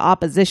unquote the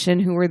opposition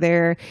who were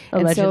there.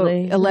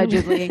 Allegedly. And so,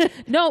 allegedly.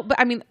 No, but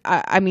I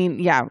mean,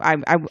 yeah.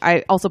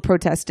 I also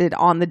protested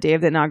on the day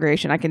of the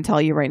inauguration. I can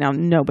tell you right now,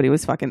 nobody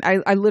was fucking.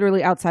 I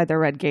literally outside the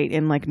red gate,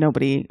 and like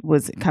nobody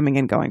was coming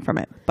and going from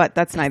it. But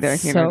that's neither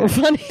here nor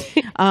so there.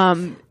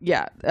 funny.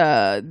 Yeah,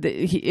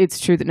 it's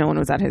true that no one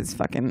was at his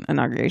fucking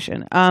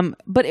inauguration.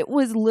 But it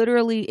was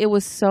literally, it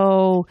was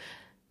so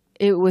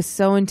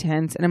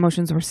intense, and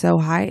emotions were so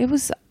high. It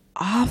was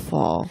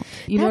awful.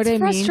 You know what I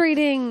That's mean?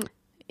 frustrating.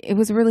 It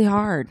was really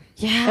hard.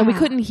 Yeah. And we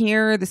couldn't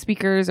hear the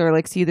speakers or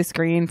like see the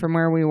screen from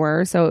where we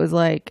were. So it was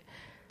like,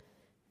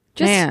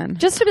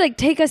 Just to be like,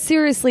 take us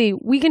seriously.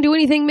 We can do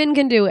anything men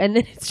can do, and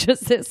then it's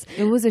just this.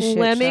 It was a shit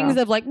lemmings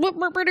show. of like, and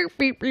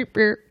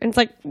it's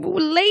like,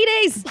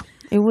 ladies.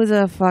 It was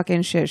a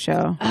fucking shit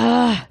show.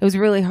 It was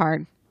really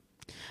hard.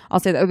 I'll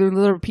say that there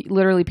were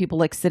literally people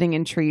like sitting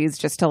in trees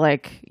just to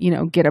like,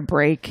 get a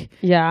break.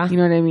 Yeah. You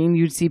know what I mean?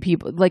 You'd see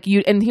people like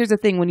and here's the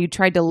thing, when you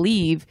tried to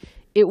leave,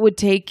 it would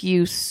take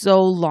you so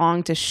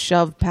long to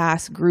shove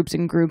past groups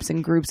and groups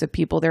and groups of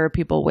people. There were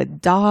people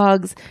with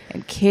dogs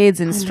and kids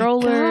and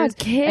strollers,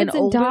 kids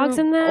and dogs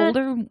in that?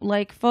 older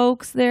like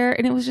folks there,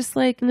 and it was just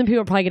like, And then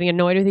people are probably getting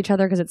annoyed with each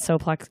other because it's so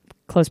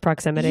close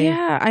proximity.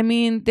 yeah. I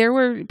mean, there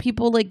were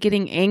people like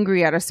getting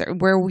angry at us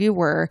where we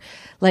were.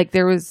 Like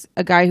there was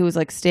a guy who was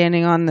like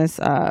standing on this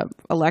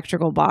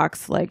electrical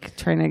box, like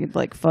trying to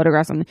like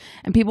photograph something,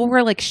 and people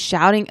were like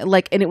shouting,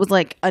 like, and it was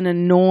like an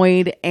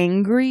annoyed,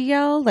 angry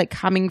yell, like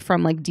coming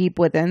from like deep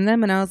within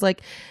them, and I was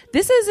like,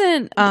 this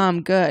isn't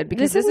good,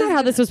 because This isn't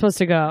how this was supposed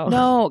to go.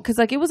 no, because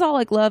like it was all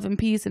like love and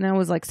peace, and I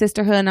was like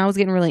sisterhood, and I was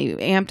getting really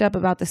amped up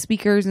about the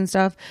speakers and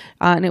stuff,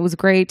 and it was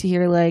great to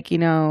hear like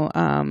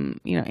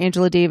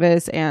Angela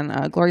Davis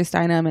and Gloria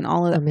Steinem and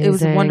all of that. It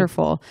was Amazing.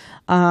 wonderful.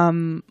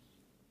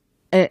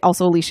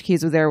 Also Alicia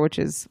Keys was there, which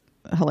is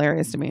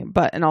hilarious to me,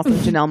 and also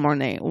Janelle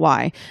Monáe.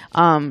 Why?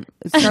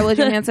 Scarlett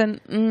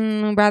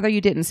Johansson, rather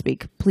you didn't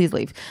speak. Please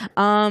leave.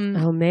 Oh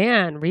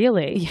man,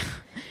 really?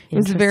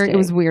 It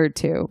was weird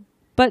too.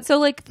 But so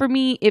like for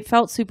me, it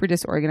felt super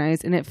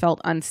disorganized and it felt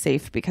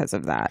unsafe because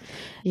of that.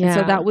 Yeah. And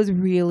so that was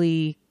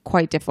really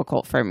quite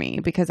difficult for me,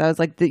 because I was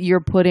like,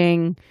 you're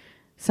putting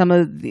some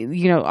of the,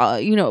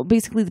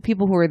 basically the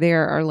people who are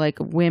there are like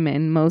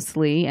women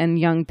mostly and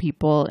young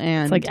people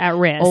and It's like at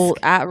risk. old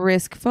at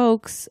risk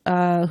folks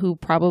who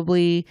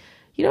probably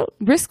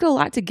risked a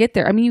lot to get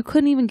there. I mean, you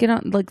couldn't even get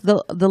on like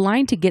the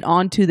line to get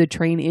onto the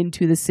train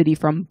into the city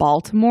from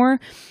Baltimore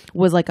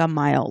was like a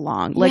mile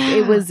long. Like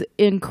it was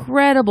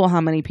incredible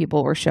how many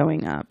people were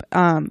showing up.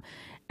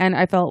 And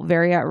I felt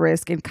very at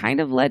risk and kind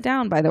of let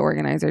down by the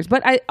organizers.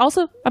 But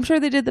I'm sure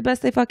they did the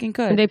best they fucking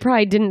could. They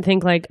probably didn't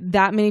think like,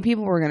 that many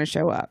people were going to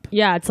show up.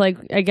 yeah, it's like,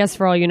 I guess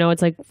for all you know,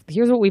 it's like,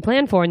 here's what we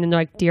planned for. And then they're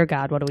like, dear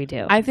God, what do we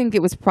do? I think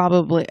it was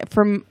probably,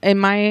 in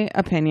my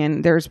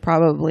opinion, there's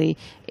probably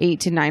 800,000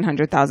 to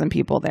 900,000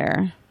 people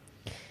there.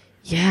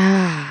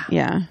 yeah.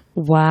 Yeah.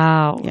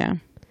 Wow. Yeah.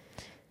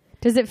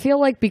 Does it feel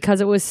like because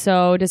it was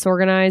so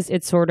disorganized,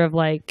 it's sort of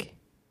like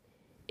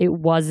it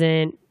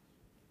wasn't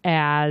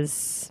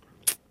as...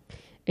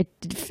 it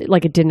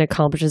didn't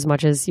accomplish as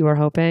much as you were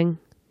hoping?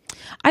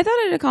 I thought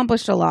it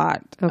accomplished a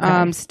lot.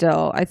 Okay.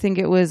 Still, I think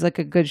it was like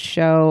a good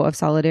show of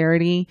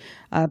solidarity,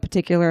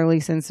 particularly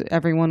since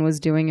everyone was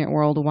doing it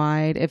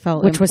worldwide. It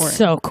felt Which was important.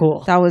 so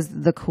cool. That was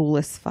the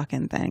coolest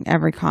fucking thing.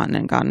 Every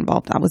continent got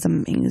involved. That was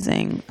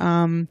amazing.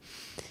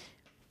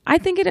 I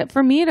think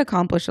for me, it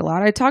accomplished a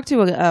lot. I talked to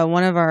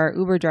one of our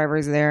Uber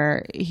drivers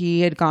there.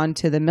 He had gone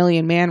to the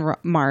Million Man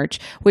March,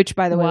 which,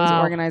 by the way, was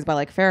Wow. organized by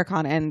like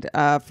Farrakhan.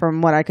 And from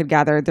what I could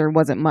gather, there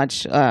wasn't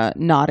much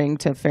nodding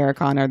to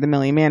Farrakhan or the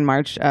Million Man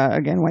March.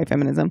 Again, white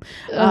feminism.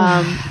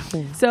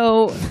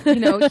 So,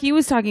 he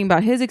was talking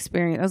about his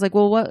experience. I was like,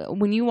 well,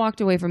 when you walked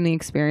away from the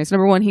experience,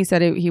 number one, he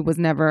said he was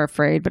never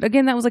afraid. But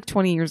again, that was like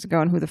 20 years ago,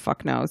 and who the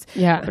fuck knows?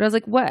 Yeah. But I was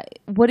like,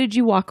 what did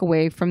you walk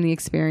away from the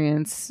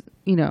experience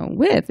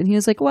with? And he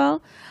was like,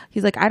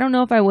 I don't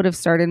know if I would have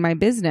started my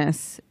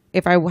business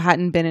if I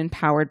hadn't been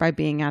empowered by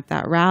being at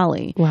that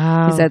rally.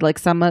 Wow. He said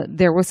like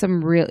there was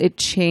some it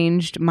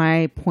changed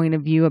my point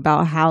of view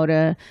about how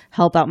to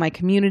help out my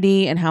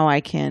community and how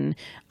I can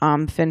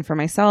fend for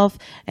myself.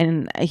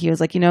 And he was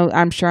like,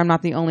 I'm sure I'm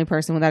not the only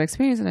person with that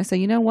experience. And I said,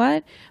 you know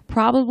what?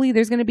 Probably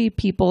there's going to be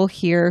people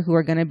here who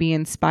are going to be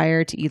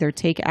inspired to either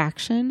take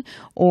action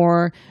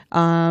or,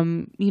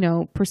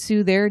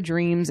 pursue their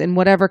dreams in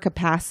whatever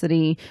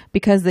capacity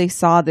because they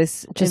saw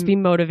this. Just be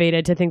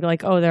motivated to think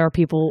like, oh, there are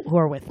people who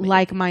are with me.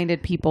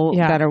 Like-minded people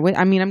Yeah. that are with.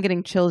 I mean, I'm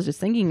getting chills just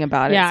thinking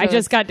about it. Yeah, So I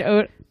just got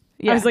to...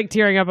 Yeah. I was like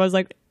tearing up. I was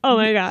like, oh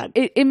my God.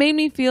 it made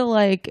me feel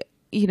like,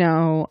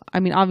 I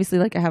mean, obviously,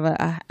 like I have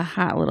a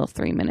hot little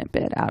 3-minute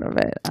bit out of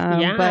it.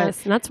 Yes,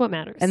 But, and that's what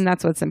matters. and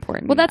that's what's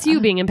important. well, that's you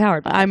being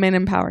empowered by it. I'm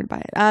empowered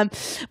by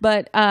it.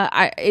 But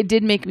it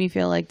did make me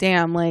feel like,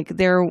 damn, like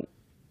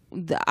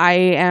I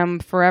am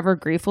forever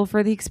grateful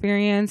for the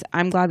experience.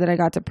 I'm glad that I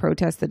got to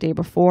protest the day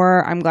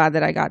before. I'm glad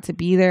that I got to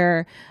be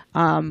there.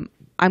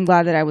 I'm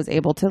glad that I was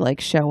able to like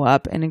show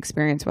up and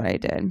experience what I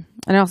did.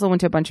 And I also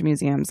went to a bunch of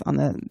museums on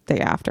the day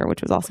after,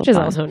 which was also Which is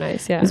fun. also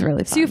nice, yeah. It was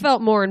really So you fun.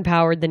 felt more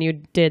empowered than you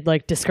did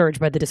like discouraged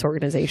by the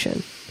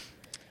disorganization.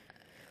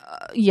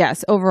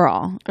 Yes,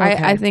 overall. Okay.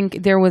 I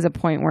think there was a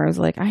point where I was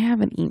like, I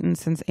haven't eaten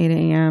since 8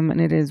 a.m. and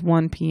it is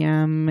 1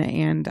 p.m.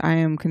 and I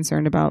am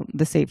concerned about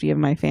the safety of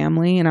my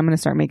family and I'm going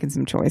to start making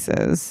some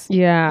choices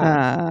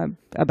Yeah.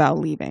 about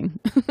leaving.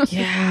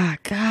 Yeah,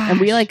 God. And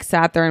we like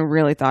sat there and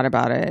really thought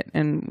about it.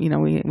 And,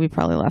 we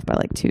probably left by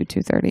like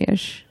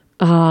 2:30ish.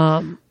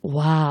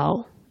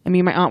 Wow. I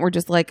mean, my aunt were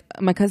just like,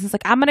 my cousin's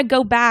like, I'm going to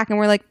go back. And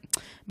we're like,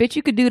 bitch,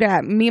 you could do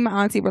that. Me and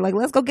my auntie were like,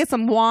 let's go get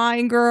some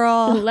wine,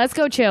 girl. Let's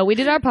go chill. We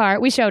did our part.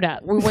 We showed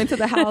up. We went to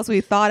the house, we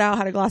thawed out,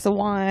 had a glass of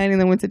wine,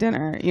 and then went to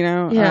dinner,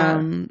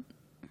 Yeah.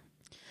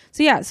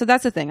 So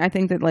that's the thing. I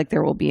think that like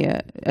there will be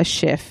a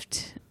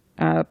shift,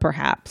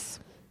 perhaps.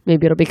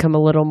 Maybe it'll become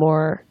a little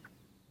more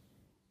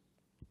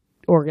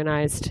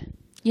organized.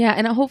 Yeah,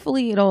 and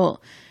hopefully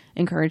it'll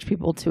encourage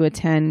people to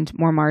attend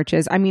more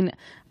marches. I mean,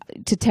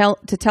 to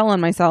tell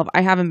on myself,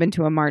 I haven't been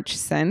to a march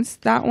since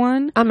that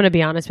one. I'm gonna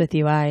be honest with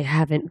you. I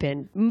haven't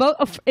been.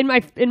 In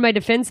my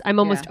defense, I'm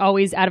almost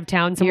always out of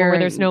town somewhere where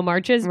there's no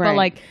marches. Right. But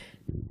like,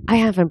 I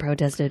haven't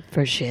protested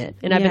for shit,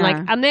 and I've been like,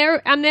 I'm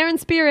there in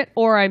spirit,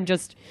 or I'm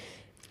just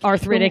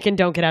arthritic and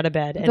don't get out of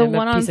bed, and I'm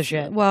a piece of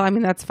shit. Well, I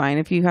mean, that's fine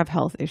if you have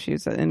health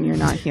issues and you're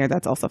not here.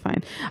 That's also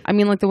fine. I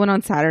mean, like the one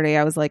on Saturday,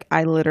 I was like,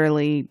 I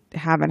literally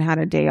haven't had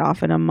a day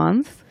off in a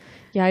month.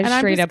 Yeah, I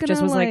straight up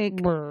just was like,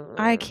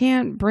 I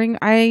can't bring.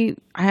 I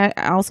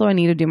also I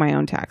need to do my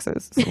own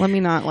taxes. So let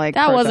me not like.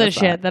 that was a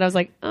shit that I was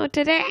like, oh,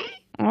 today.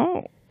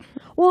 Oh,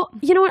 Well,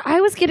 you know what?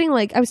 I was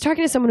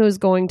talking to someone who was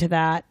going to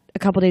that a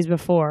couple days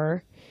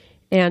before.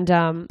 And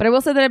but I will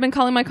say that I've been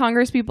calling my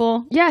Congress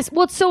people. Yes,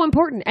 well, it's so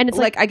important, and it's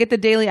like I get the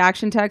daily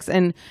action text,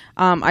 and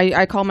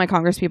I call my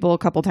Congress people a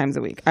couple times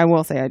a week. I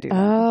will say I do.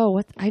 Oh,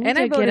 what? I need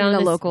to get on the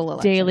this local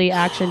election. daily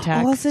action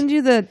text. I'll send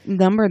you the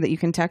number that you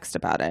can text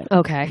about it.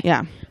 Okay.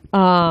 Yeah.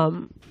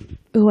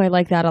 Ooh, I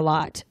like that a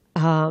lot.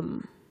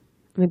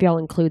 Maybe I'll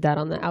include that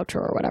on the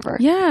outro or whatever.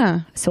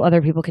 Yeah. So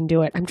other people can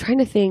do it. I'm trying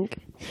to think.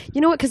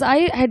 You know what? Because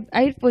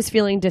I was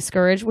feeling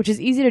discouraged, which is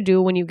easy to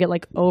do when you get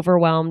like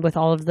overwhelmed with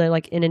all of the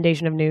like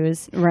inundation of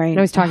news. Right. And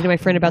I was talking to my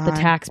friend about the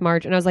tax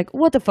march, and I was like,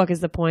 "What the fuck is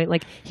the point?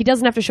 Like, he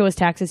doesn't have to show his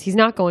taxes. He's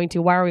not going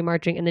to. Why are we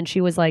marching?" And then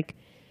she was like,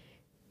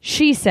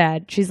 she's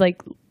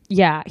like,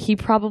 "Yeah, he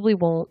probably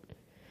won't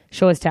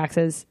show his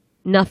taxes.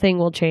 Nothing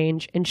will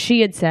change." And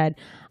she had said,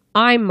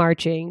 "I'm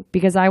marching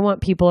because I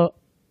want people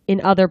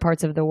in other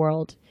parts of the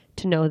world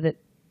to know that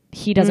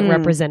he doesn't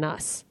represent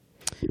us."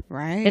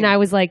 Right. And I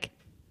was like,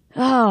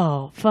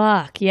 oh,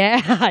 fuck.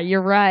 Yeah,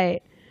 you're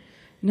right.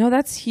 No,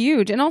 that's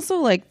huge. And also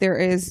like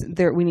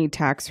we need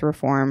tax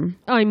reform.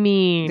 I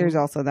mean, There's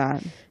also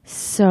that.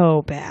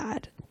 So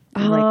bad.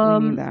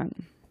 Like we need that.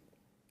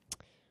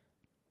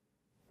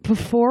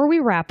 Before we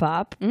wrap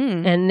up,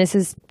 and this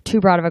is too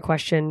broad of a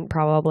question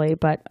probably,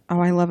 but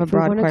I love a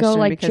broad question. Go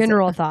like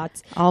general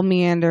thoughts. I'll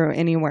meander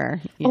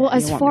anywhere. Well,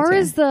 as far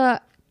as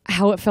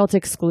how it felt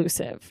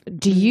exclusive,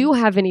 do you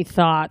have any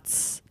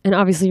thoughts? And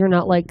obviously you're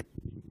not like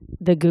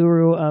the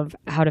guru of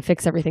how to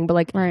fix everything, but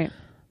like, right.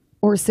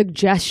 Or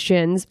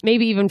suggestions,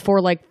 maybe even for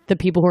like the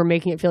people who are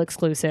making it feel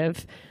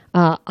exclusive,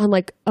 on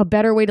like a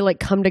better way to like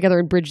come together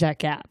and bridge that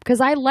gap. Because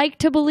I like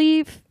to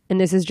believe, and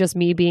this is just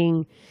me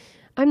being,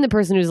 I'm the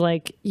person who's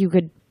like, you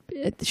could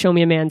show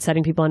me a man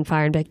setting people on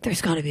fire and be like,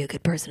 there's got to be a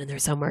good person in there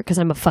somewhere because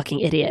I'm a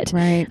fucking idiot.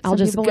 Right. I'll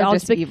just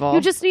be, evil.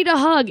 You just need a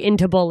hug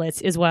into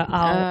bullets is what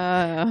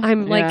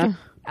I'm like. Yeah.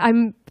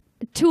 I'm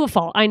to a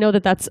fault. I know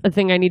that that's a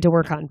thing I need to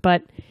work on,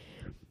 but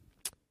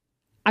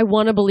I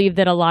want to believe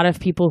that a lot of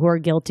people who are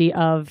guilty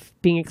of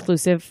being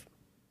exclusive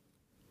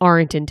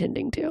aren't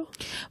intending to.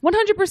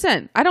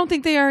 100%. I don't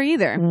think they are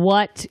either.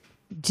 What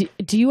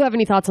do you have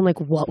any thoughts on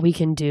like what we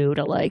can do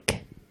to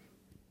like,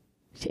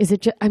 is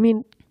it just, I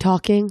mean,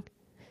 talking,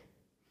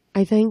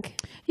 I think.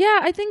 Yeah,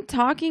 I think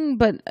talking,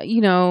 but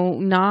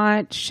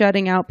not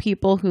shutting out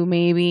people who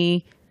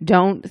maybe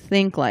don't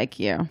think like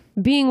you.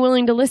 Being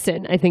willing to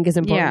listen, I think, is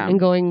important. Yeah. And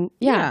going,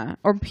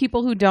 or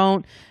people who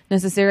don't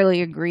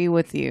necessarily agree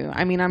with you.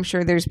 I mean, I'm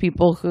sure there's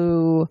people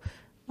who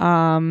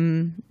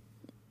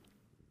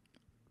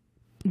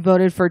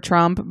voted for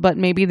Trump, but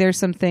maybe there's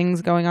some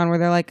things going on where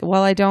they're like,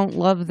 well, I don't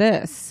love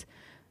this.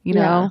 You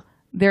know,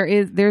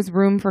 there's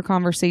room for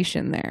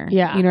conversation there.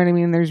 Yeah. You know what I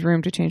mean? There's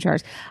room to change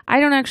hearts. I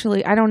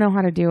don't know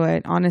how to do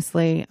it,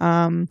 honestly.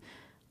 I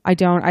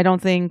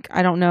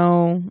don't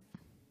know.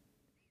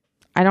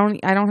 I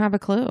don't have a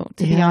clue,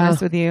 to be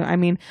honest with you. I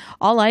mean,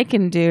 all I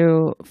can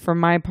do for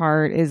my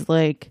part is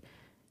like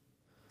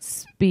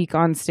speak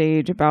on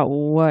stage about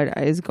what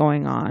is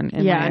going on.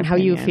 And how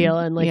you feel.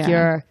 And like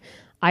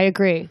I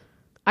agree.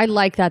 I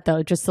like that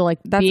though. Just to like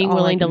being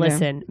willing to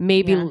listen,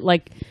 maybe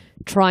like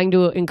trying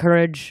to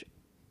encourage,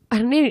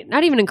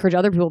 not even encourage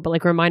other people, but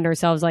like remind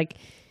ourselves, like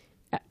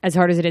as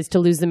hard as it is to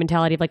lose the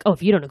mentality of like, oh,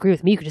 if you don't agree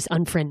with me, you could just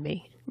unfriend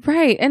me.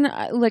 Right. And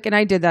and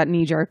I did that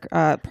knee jerk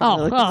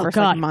probably the first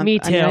God, month. Me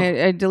too. I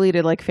mean, I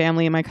deleted like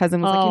family, and my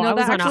cousin was like, I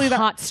was on a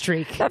hot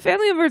streak. That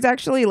family member is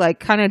actually like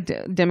kind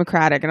of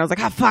democratic. And I was like,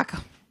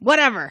 fuck,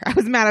 whatever. I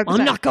was mad at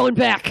I'm not going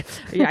back.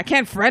 Yeah, I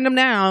can't friend them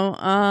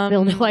now.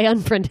 They'll know I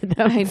unfriended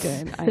them. I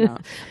did. I know.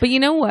 But you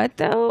know what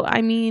though?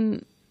 I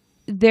mean,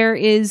 there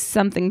is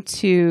something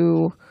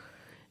to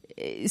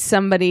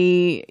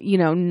somebody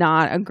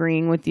not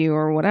agreeing with you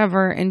or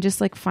whatever, and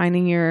just like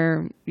finding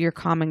your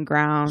common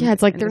ground.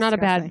 It's like they're not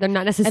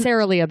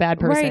necessarily a bad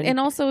person, right? And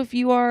also if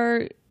you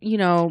are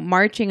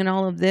marching and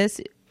all of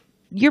this,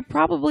 you're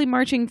probably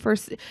marching for,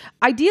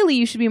 ideally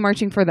you should be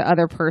marching for the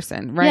other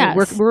person, right?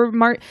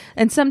 Yes.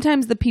 And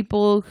sometimes the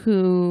people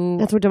who,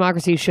 that's what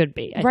democracy should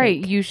be, I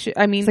think. You should,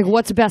 I mean, it's like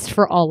what's best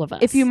for all of us.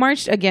 If you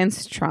marched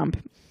against Trump,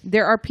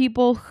 there are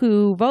people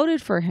who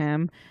voted for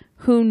him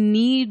who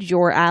need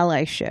your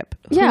allyship,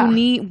 who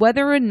need,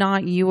 whether or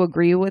not you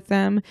agree with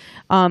them,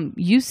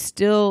 you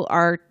still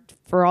are,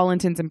 for all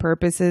intents and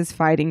purposes,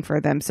 fighting for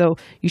them. So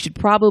you should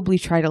probably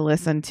try to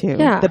listen to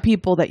the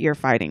people that you're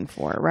fighting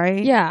for,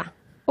 right? Yeah.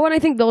 Well, and I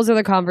think those are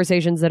the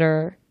conversations that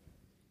are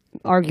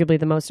arguably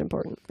the most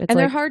important. It's And like,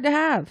 they're hard to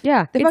have.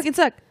 Yeah, They it's- fucking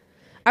suck.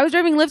 I was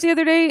driving Lyft the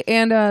other day,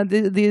 and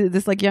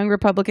this like young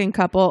Republican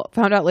couple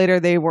found out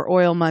later they were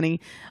oil money.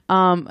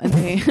 And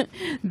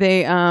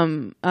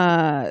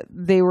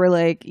they were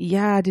like,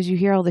 "Yeah, did you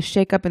hear all the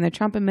shakeup in the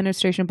Trump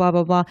administration? Blah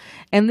blah blah."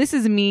 And this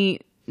is me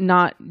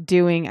not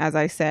doing as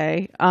I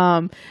say.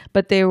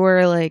 But they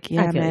were like,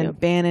 "Yeah, feel man, you.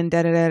 Bannon,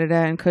 da da da da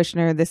da, and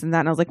Kushner, this and that."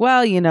 And I was like,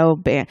 "Well, you know,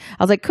 I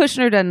was like,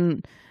 Kushner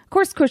doesn't." Of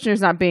course,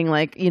 Kushner's not being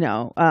like, you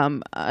know,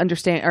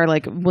 understand or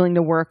like willing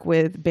to work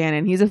with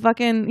Bannon. He's a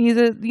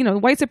you know,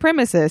 white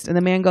supremacist. And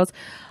the man goes,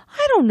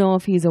 I don't know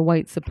if he's a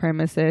white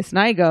supremacist. And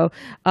I go,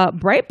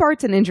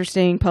 Breitbart's an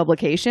interesting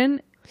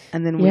publication.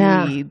 And then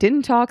we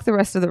didn't talk the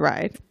rest of the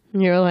ride.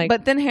 You're like,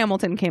 But then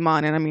Hamilton came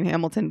on, and I mean,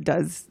 Hamilton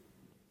does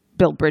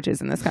build bridges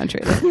in this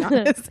country. Let's be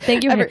honest.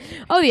 thank you.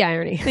 Oh, the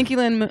irony. Thank you,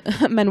 Lin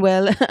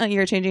Manuel.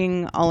 You're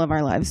changing all of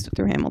our lives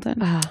through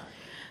Hamilton.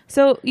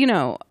 So, you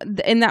know,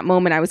 in that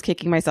moment, I was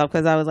kicking myself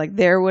because I was like,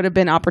 there would have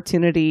been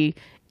opportunity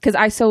because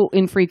I so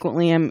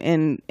infrequently am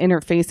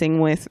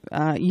interfacing with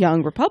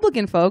young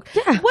Republican folk.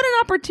 Yeah. What an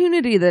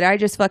opportunity that I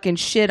just fucking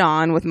shit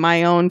on with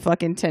my own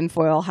fucking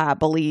tinfoil hat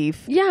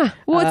belief. Yeah.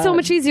 Well, it's so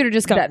much easier to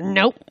just go,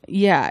 nope.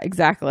 Yeah,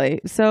 exactly.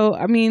 So,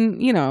 I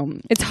mean, you know,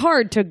 It's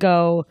hard to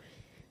go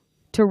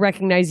to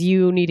recognize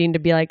you needing to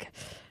be like,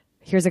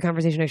 here's a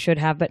conversation I should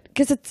have, but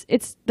because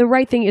it's the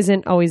right thing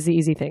isn't always the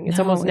easy thing. It's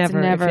almost never.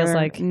 It feels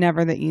like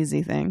never the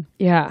easy thing.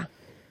 yeah.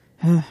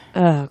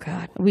 Oh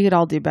God. We could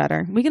all do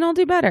better. We can all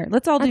do better.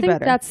 Let's all do I think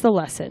better. that's the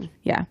lesson.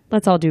 Yeah.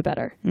 Let's all do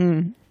better.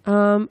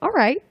 All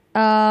right.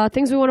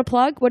 Things we want to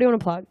plug. What do you want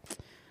to plug?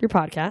 Your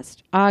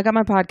podcast. I got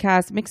my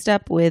podcast mixed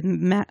up with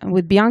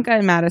Bianca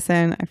and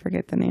Madison. I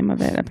forget the name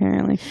of it,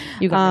 apparently.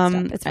 You got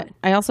mixed up. It's fine.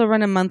 I also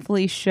run a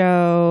monthly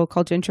show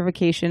called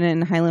Gentrification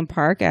in Highland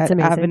Park at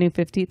amazing. Avenue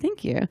 50.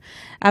 Thank you.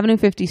 Avenue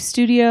 50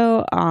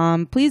 Studio.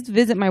 Please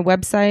visit my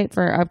website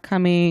for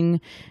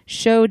upcoming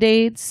show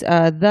dates,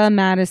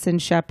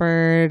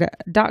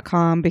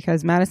 themadisonshepherd.com,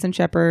 because Madison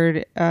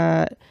Shepherd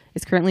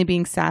is currently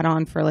being sat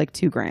on for like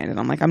 $2,000. And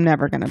I'm like, I'm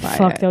never going to buy it.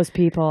 Fuck those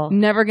people.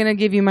 Never going to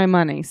give you my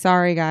money.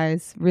 Sorry,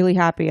 guys. Really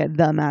happy at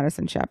the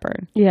Madison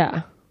Shepherd.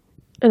 Yeah.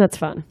 And that's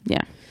fun.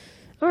 Yeah.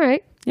 All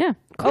right. Yeah.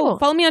 Cool. Oh,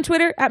 follow me on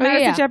Twitter at Oh,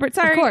 Madison yeah. Shepherd.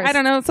 Sorry. Of course. I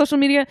don't know. Social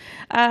media.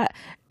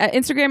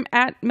 Instagram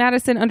at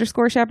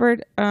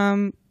Madison_Shepherd.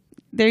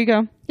 There you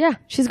go. Yeah.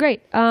 She's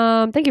great.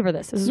 Thank you for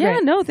this. This is Yeah.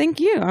 great. No, thank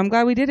you. I'm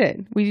glad we did it.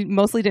 We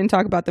mostly didn't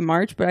talk about the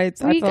march, but I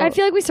I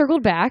feel like we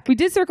circled back. we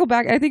did circle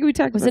back. I think we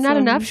talked Was about it not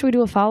some- enough? Should we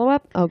do a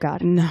follow-up? Oh,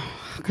 God. No.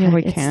 God,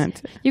 we It's-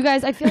 can't. You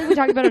guys, I feel like we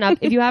talked about enough.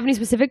 If you have any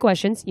specific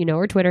questions, you know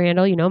our Twitter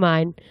handle, you know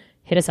mine.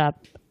 Hit us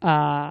up.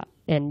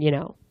 And, you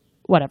know,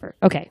 whatever.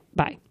 Okay,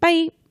 bye.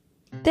 Bye.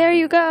 There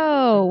you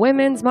go.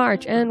 Women's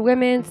March and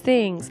women's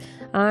things.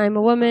 I'm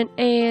a woman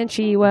and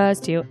she was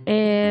too.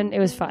 And it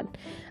was fun.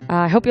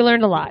 I hope you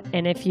learned a lot.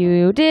 And if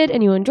you did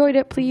and you enjoyed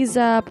it, please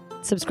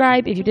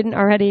subscribe. If you didn't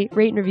already,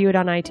 rate and review it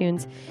on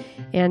iTunes.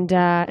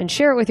 And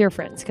share it with your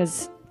friends.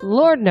 Because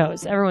Lord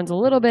knows, everyone's a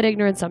little bit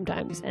ignorant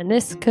sometimes. And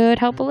this could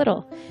help a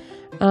little.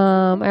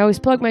 I always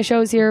plug my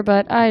shows here,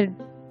 but I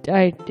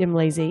am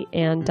lazy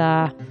and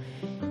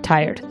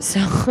tired.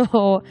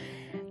 So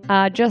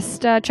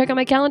just check out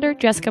my calendar,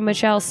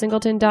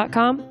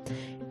 JessicaMichelleSingleton.com.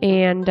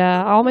 And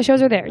all my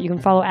shows are there. You can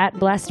follow at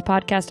Blessed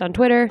Podcast on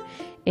Twitter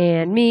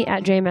and me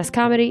at JMS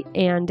Comedy.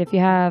 And if you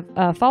have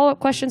follow-up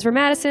questions for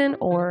Madison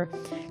or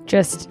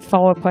just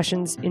follow-up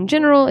questions in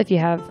general, if you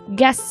have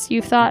guests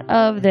you've thought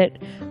of that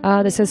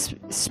this has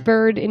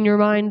spurred in your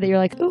mind that you're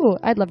like, ooh,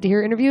 I'd love to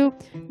hear interview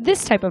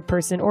this type of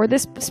person or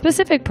this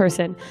specific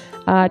person,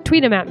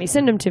 tweet them at me,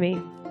 send them to me.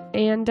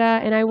 And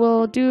I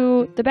will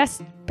do the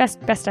best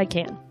I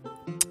can.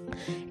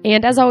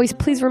 And as always,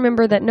 please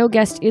remember that no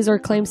guest is or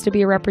claims to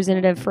be a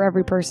representative for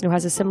every person who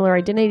has a similar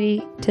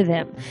identity to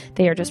them.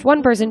 They are just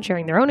one person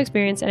sharing their own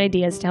experience and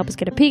ideas to help us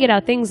get a peek at how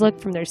things look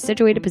from their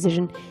situated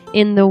position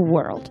in the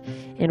world.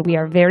 And we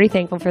are very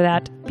thankful for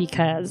that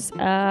because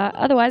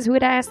otherwise, who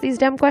would I ask these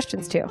dumb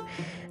questions to?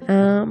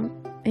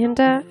 And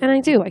I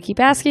do. I keep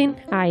asking.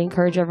 I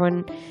encourage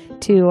everyone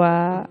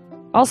to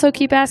also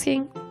keep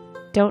asking.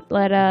 Don't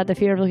let the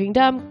fear of looking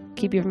dumb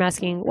keep you from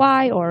asking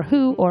why or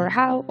who or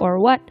how or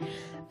what.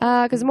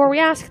 Because the more we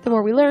ask, the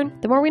more we learn,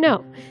 the more we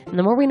know. And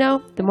the more we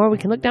know, the more we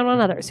can look down on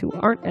others who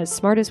aren't as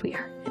smart as we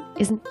are. And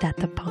isn't that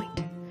the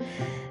point?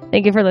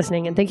 Thank you for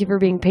listening, and thank you for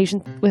being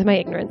patient with my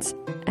ignorance.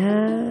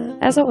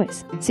 As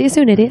always, see you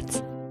soon,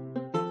 idiots.